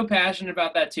I'm so passionate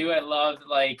about that too. I love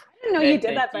like. I didn't know you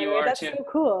did that, by the way. That's so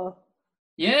cool.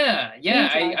 Yeah,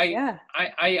 Yeah.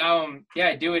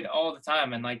 I do it all the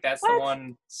time, and like that's What? the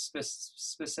one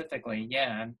specifically.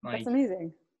 Yeah, like That's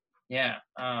amazing. yeah.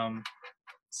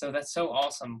 So that's so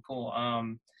awesome, cool.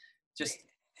 Just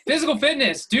physical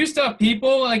fitness, do stuff,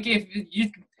 people. Like if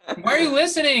you, why are you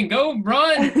listening? Go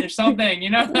run or something,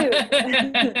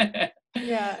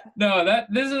 Yeah. No,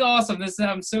 this is awesome.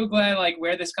 I'm so glad like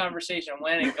where this conversation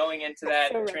went, and going into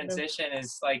that So transition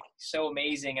is like so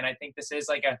amazing. And I think this is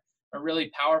like a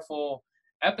really powerful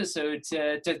episode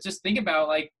to just think about,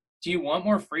 like, do you want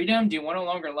more freedom? Do you want a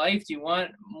longer life? Do you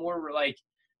want more like,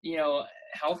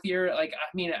 healthier? Like,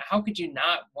 I mean, how could you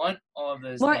not want all of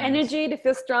those more things? energy, to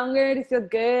feel stronger, to feel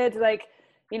good. Like,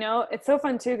 it's so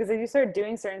fun too, because if you start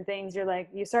doing certain things, you're like,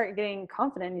 you start getting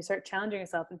confident, you start challenging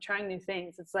yourself and trying new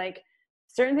things. It's like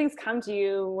certain things come to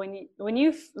you when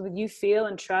you feel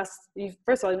and trust.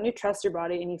 First of all, when you trust your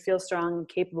body and you feel strong and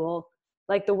capable,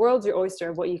 like the world's your oyster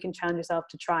of what you can challenge yourself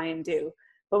to try and do.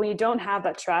 But when you don't have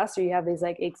that trust, or you have these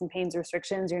like aches and pains,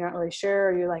 restrictions, you're not really sure,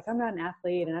 or you're like, I'm not an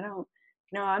athlete, and I don't,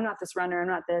 I'm not this runner, I'm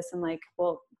not this. And like,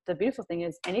 well, the beautiful thing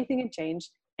is anything can change,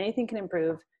 anything can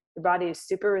improve. Your body is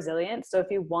super resilient. So if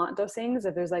you want those things,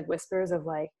 if there's like whispers of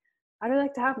like, I'd really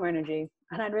like to have more energy,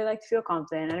 and I'd really like to feel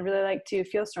confident, and I'd really like to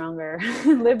feel stronger,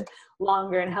 live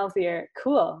longer and healthier,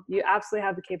 cool. You absolutely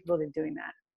have the capability of doing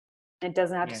that. It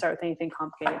doesn't have to start with anything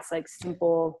complicated. It's like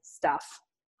simple stuff.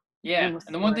 Yeah.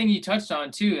 And the one thing you touched on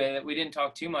too that we didn't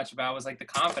talk too much about was like the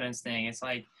confidence thing. It's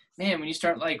like man, when you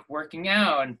start like working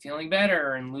out and feeling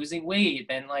better and losing weight,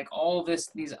 then like all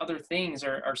these other things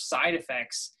are side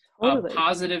effects, Totally.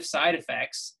 positive side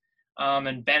effects,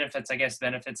 and benefits. I guess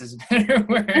benefits is a better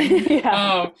word. Yeah.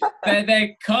 Um,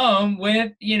 that come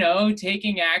with, you know,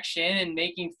 taking action and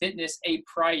making fitness a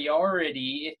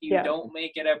priority. If you Yeah. don't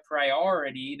make it a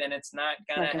priority, then it's not It's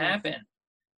gonna not gonna happen. happen.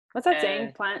 What's that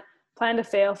saying? And Plan to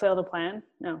fail, fail to plan.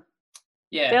 No,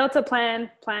 yeah, fail to plan,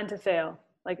 plan to fail.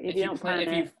 Like if you don't plan if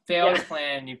you it, fail to yeah.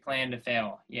 plan, you plan to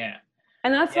fail. Yeah,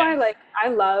 And that's yeah. why, like, I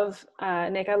love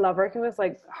Nick. I love working with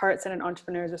like heart-centered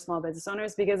entrepreneurs or small business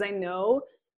owners because I know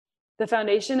the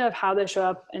foundation of how they show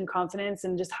up in confidence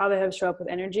and just how they have show up with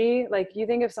energy. Like you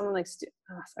think of someone like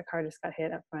a car just got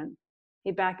hit up front.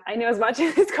 He backed. I know, as much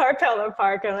as his car fell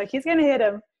apart. I'm like, he's gonna hit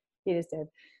him. He just did.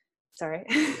 Sorry.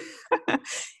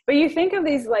 But you think of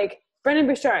these like Brendan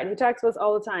Bouchard, he talks about this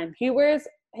all the time. He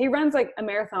runs like a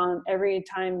marathon every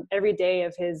day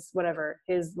of his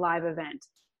live event.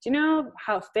 Do you know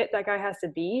how fit that guy has to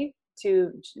be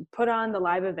to put on the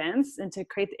live events and to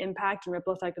create the impact and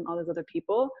ripple effect on all those other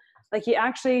people? Like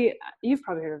you've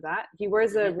probably heard of that. He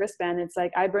wears a Mhm. wristband. It's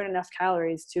like, I burn enough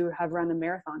calories to have run a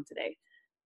marathon today.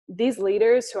 These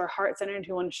leaders who are heart-centered,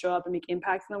 who want to show up and make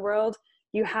impacts in the world,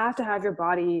 you have to have your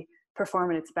body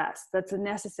perform at its best. That's a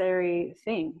necessary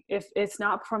thing. If it's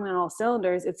not performing on all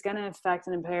cylinders, it's going to affect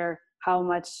and impair how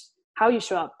you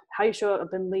show up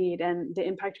and lead, and the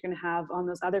impact you're going to have on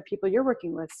those other people you're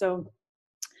working with. So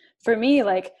for me,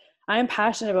 like, I'm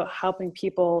passionate about helping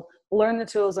people learn the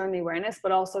tools, learn the awareness,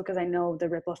 but also because I know the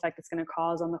ripple effect it's going to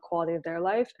cause on the quality of their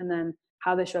life, and then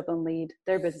how they show up and lead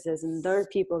their businesses and their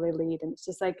people they lead. And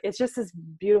it's just this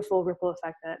beautiful ripple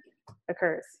effect that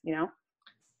occurs, you know?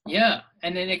 Yeah,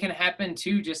 and then it can happen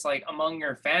too, just like among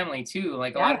your family too.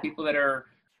 Like a lot of Yeah. people that are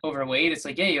overweight, it's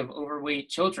like, yeah, you have overweight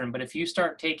children, but if you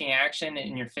start taking action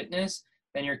in your fitness,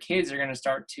 then your kids are going to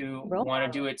start to Role want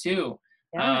to do model. it too.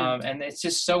 Yeah. And it's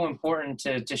just so important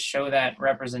to show that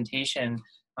representation,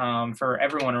 for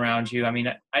everyone around you. I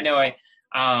mean, I know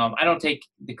I don't take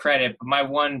the credit, but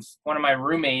one of my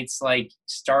roommates like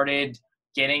started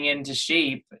getting into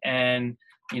shape, and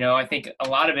you know, I think a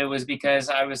lot of it was because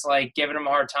I was like giving him a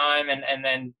hard time, and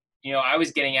then, you know, I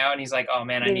was getting out and he's like, oh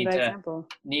man, I Leading by example.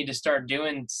 need to start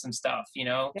doing some stuff, you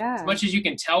know. As Yeah. much as you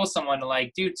can tell someone to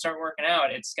like, dude, start working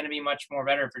out, it's going to be much more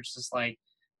better if it's just like,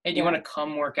 hey, do you want Yeah. to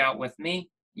come work out with me?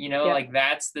 You know, Yeah. like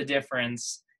that's the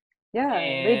difference. Yeah.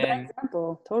 Lead by And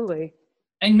example. Totally.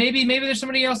 maybe there's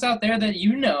somebody else out there that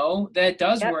you know that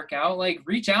does Yep. work out, like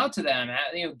reach out to them,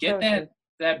 you know, get So true.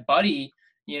 that buddy,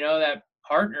 you know, that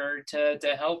partner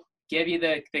to help give you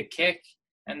the kick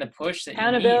and the push that you need.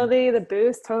 Accountability, the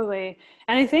boost, totally.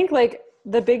 And I think like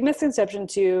the big misconception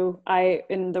too,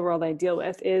 in the world I deal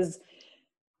with is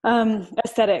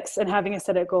aesthetics and having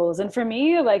aesthetic goals. And for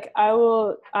me, like I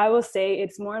will say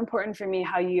it's more important for me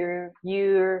how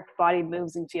your body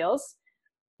moves and feels.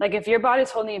 Like if your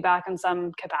body's holding you back in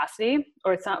some capacity,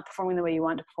 or it's not performing the way you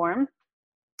want to perform,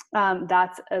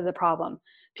 that's the problem.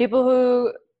 People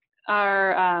who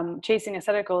are chasing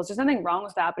aesthetic goals, there's nothing wrong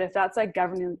with that. But if that's like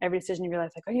governing every decision of your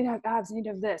life, like, oh, you need to have abs, you need to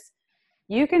have this,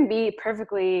 you can be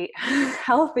perfectly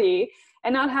healthy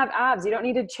and not have abs. You don't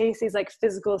need to chase these like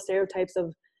physical stereotypes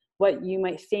of what you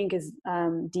might think is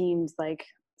deemed like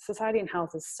society and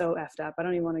health is so effed up. I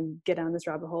don't even want to get down this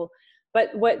rabbit hole.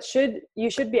 But you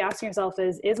should be asking yourself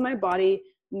is my body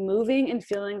moving and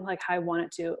feeling like I want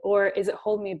it to, or is it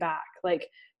holding me back? Like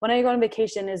when I go on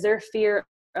vacation, is there fear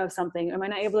of something? Am I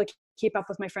not able to keep up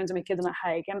with my friends or my kids on a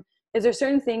hike? Is there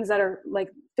certain things that are like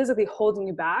physically holding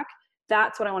you back?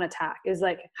 That's what I want to attack, is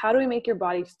like, how do we make your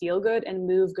body feel good and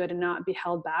move good and not be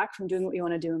held back from doing what you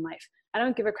want to do in life? I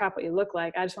don't give a crap what you look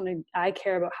like. I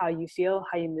care about how you feel,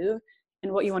 how you move,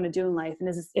 and what you want to do in life.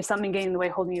 And if something getting in the way,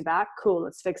 holding you back, cool,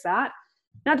 let's fix that.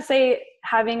 Not to say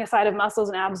having a side of muscles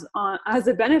and abs as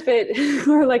a benefit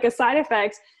or like a side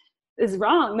effect is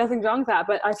wrong. Nothing's wrong with that.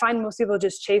 But I find most people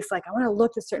just chase like, I want to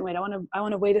look a certain way. I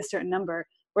want to weight a certain number.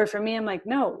 Where for me, I'm like,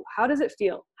 no, how does it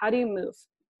feel? How do you move?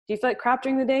 Do you feel like crap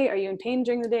during the day? Are you in pain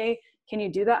during the day? Can you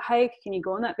do that hike? Can you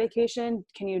go on that vacation?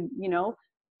 Can you,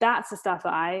 that's the stuff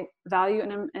that I value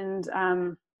and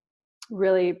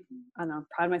really, I don't know,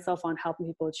 pride myself on helping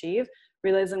people achieve,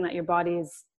 realizing that your body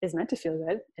is meant to feel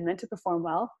good and meant to perform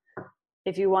well.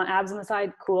 If you want abs on the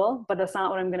side, cool, but that's not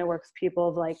what I'm going to work with people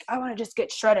of like, I want to just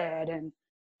get shredded. And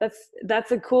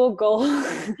that's a cool goal,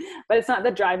 but it's not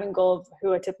the driving goal of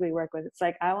who I typically work with. It's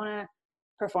like, I want to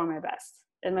perform my best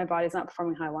and my body's not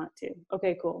performing how I want it to.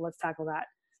 Okay, cool. Let's tackle that.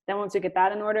 Then once you get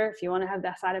that in order, if you want to have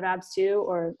that side of abs too,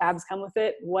 or abs come with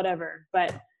it, whatever.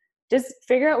 But just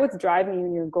figure out what's driving you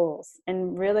in your goals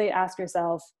and really ask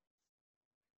yourself,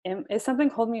 is something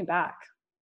holding me back?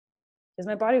 Is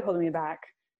my body holding me back?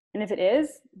 And if it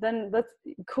is, then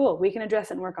cool. We can address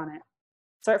it and work on it.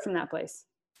 Start from that place.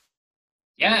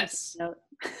 Yes.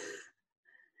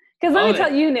 Because let me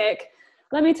tell you, Nick,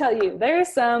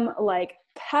 there's some like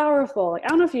powerful, like, I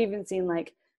don't know if you've even seen, like,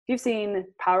 if you've seen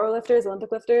power lifters,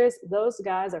 Olympic lifters, those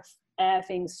guys are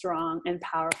effing strong and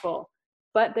powerful,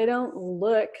 but they don't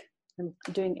look, I'm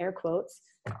doing air quotes,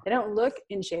 they don't look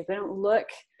in shape. They don't look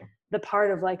the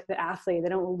part of like the athlete. They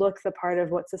don't look the part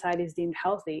of what society is deemed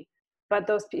healthy. But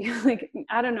those people, like,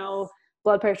 I don't know,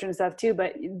 blood pressure and stuff too,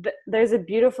 but there's a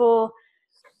beautiful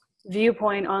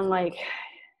viewpoint on like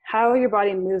how your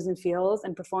body moves and feels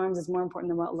and performs is more important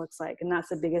than what it looks like. And that's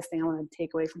the biggest thing I want to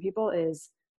take away from people,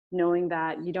 is knowing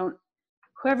that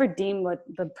whoever deemed what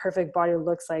the perfect body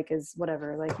looks like is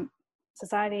whatever. Like,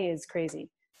 society is crazy.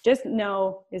 Just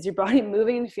know, is your body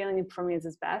moving and feeling and performing as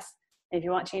its best? And if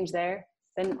you want change there,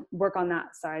 then work on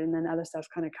that side, and then other stuff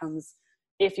kind of comes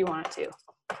if you want it to.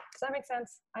 Does that make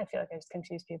sense? I feel like I just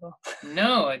confuse people.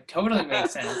 No, it totally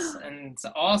makes sense. And it's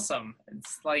awesome.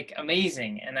 It's like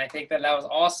amazing. And I think that was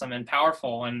awesome and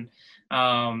powerful. And,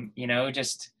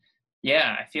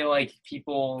 I feel like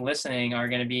people listening are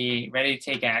going to be ready to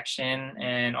take action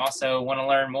and also want to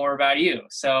learn more about you.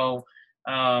 So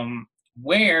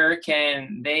where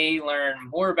can they learn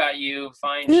more about you,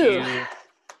 find you?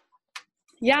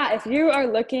 Yeah, if you are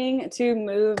looking to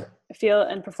move, feel,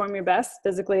 and perform your best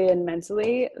physically and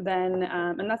mentally, then,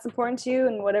 and that's important to you,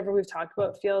 and whatever we've talked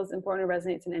about feels important or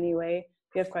resonates in any way,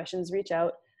 if you have questions, reach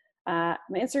out. My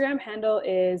Instagram handle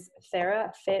is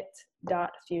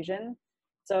therafit.fusion.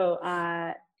 So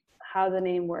how the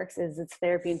name works is it's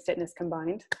therapy and fitness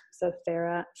combined. So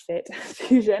TheraFit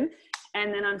Fusion.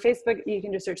 And then on Facebook, you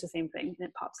can just search the same thing and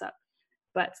it pops up.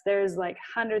 But there's like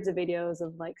hundreds of videos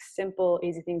of like simple,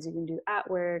 easy things you can do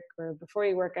at work or before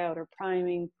you work out or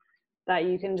priming that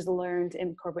you can just learn to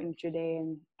incorporate into your day.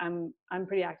 And I'm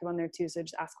pretty active on there too. So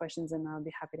just ask questions and I'll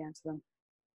be happy to answer them.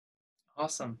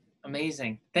 Awesome.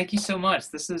 Amazing. Thank you so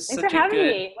much. This is Thanks for having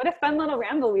me. What a fun little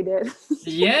ramble we did.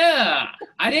 Yeah.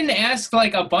 I didn't ask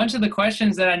like a bunch of the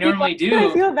questions that I normally do.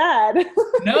 I feel bad.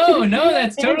 No,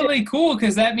 that's totally cool.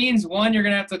 Cause that means one, you're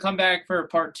going to have to come back for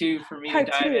part 2 for me to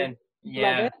dive in.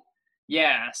 Yeah. Love it.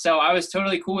 Yeah. So I was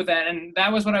totally cool with that. And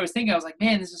that was what I was thinking. I was like,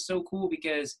 man, this is so cool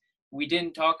because we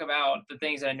didn't talk about the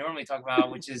things that I normally talk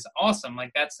about, which is awesome.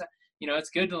 Like that's, it's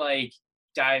good to like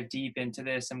dive deep into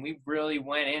this. And we really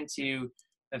went into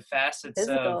the facets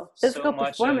of physical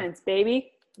performance,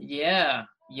 baby. Yeah.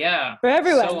 For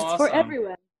everyone. So awesome. For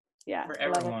everyone. Yeah. For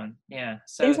everyone. Yeah.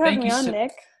 So thanks for having me on,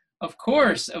 Nick. Of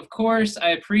course. I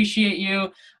appreciate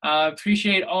you.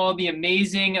 Appreciate all the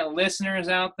amazing listeners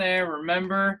out there.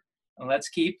 Remember, let's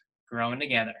keep growing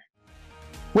together.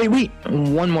 Wait.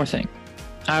 One more thing.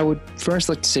 I would first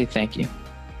like to say thank you.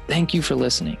 Thank you for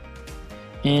listening.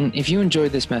 And if you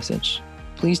enjoyed this message,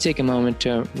 please take a moment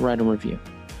to write a review.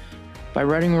 By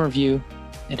writing a review,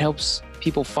 it helps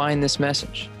people find this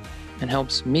message and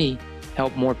helps me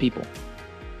help more people.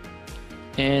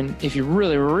 And if you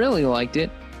really, really liked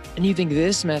it and you think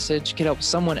this message could help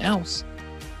someone else,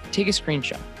 take a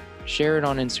screenshot, share it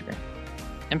on Instagram,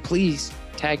 and please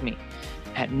tag me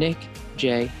at Nick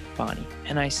J. Boni,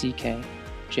 NickJBoni,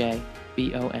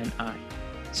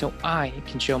 so I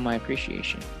can show my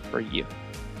appreciation for you.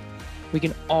 We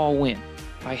can all win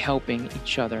by helping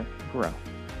each other grow.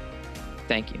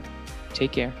 Thank you.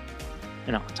 Take care,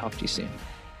 and I'll talk to you soon.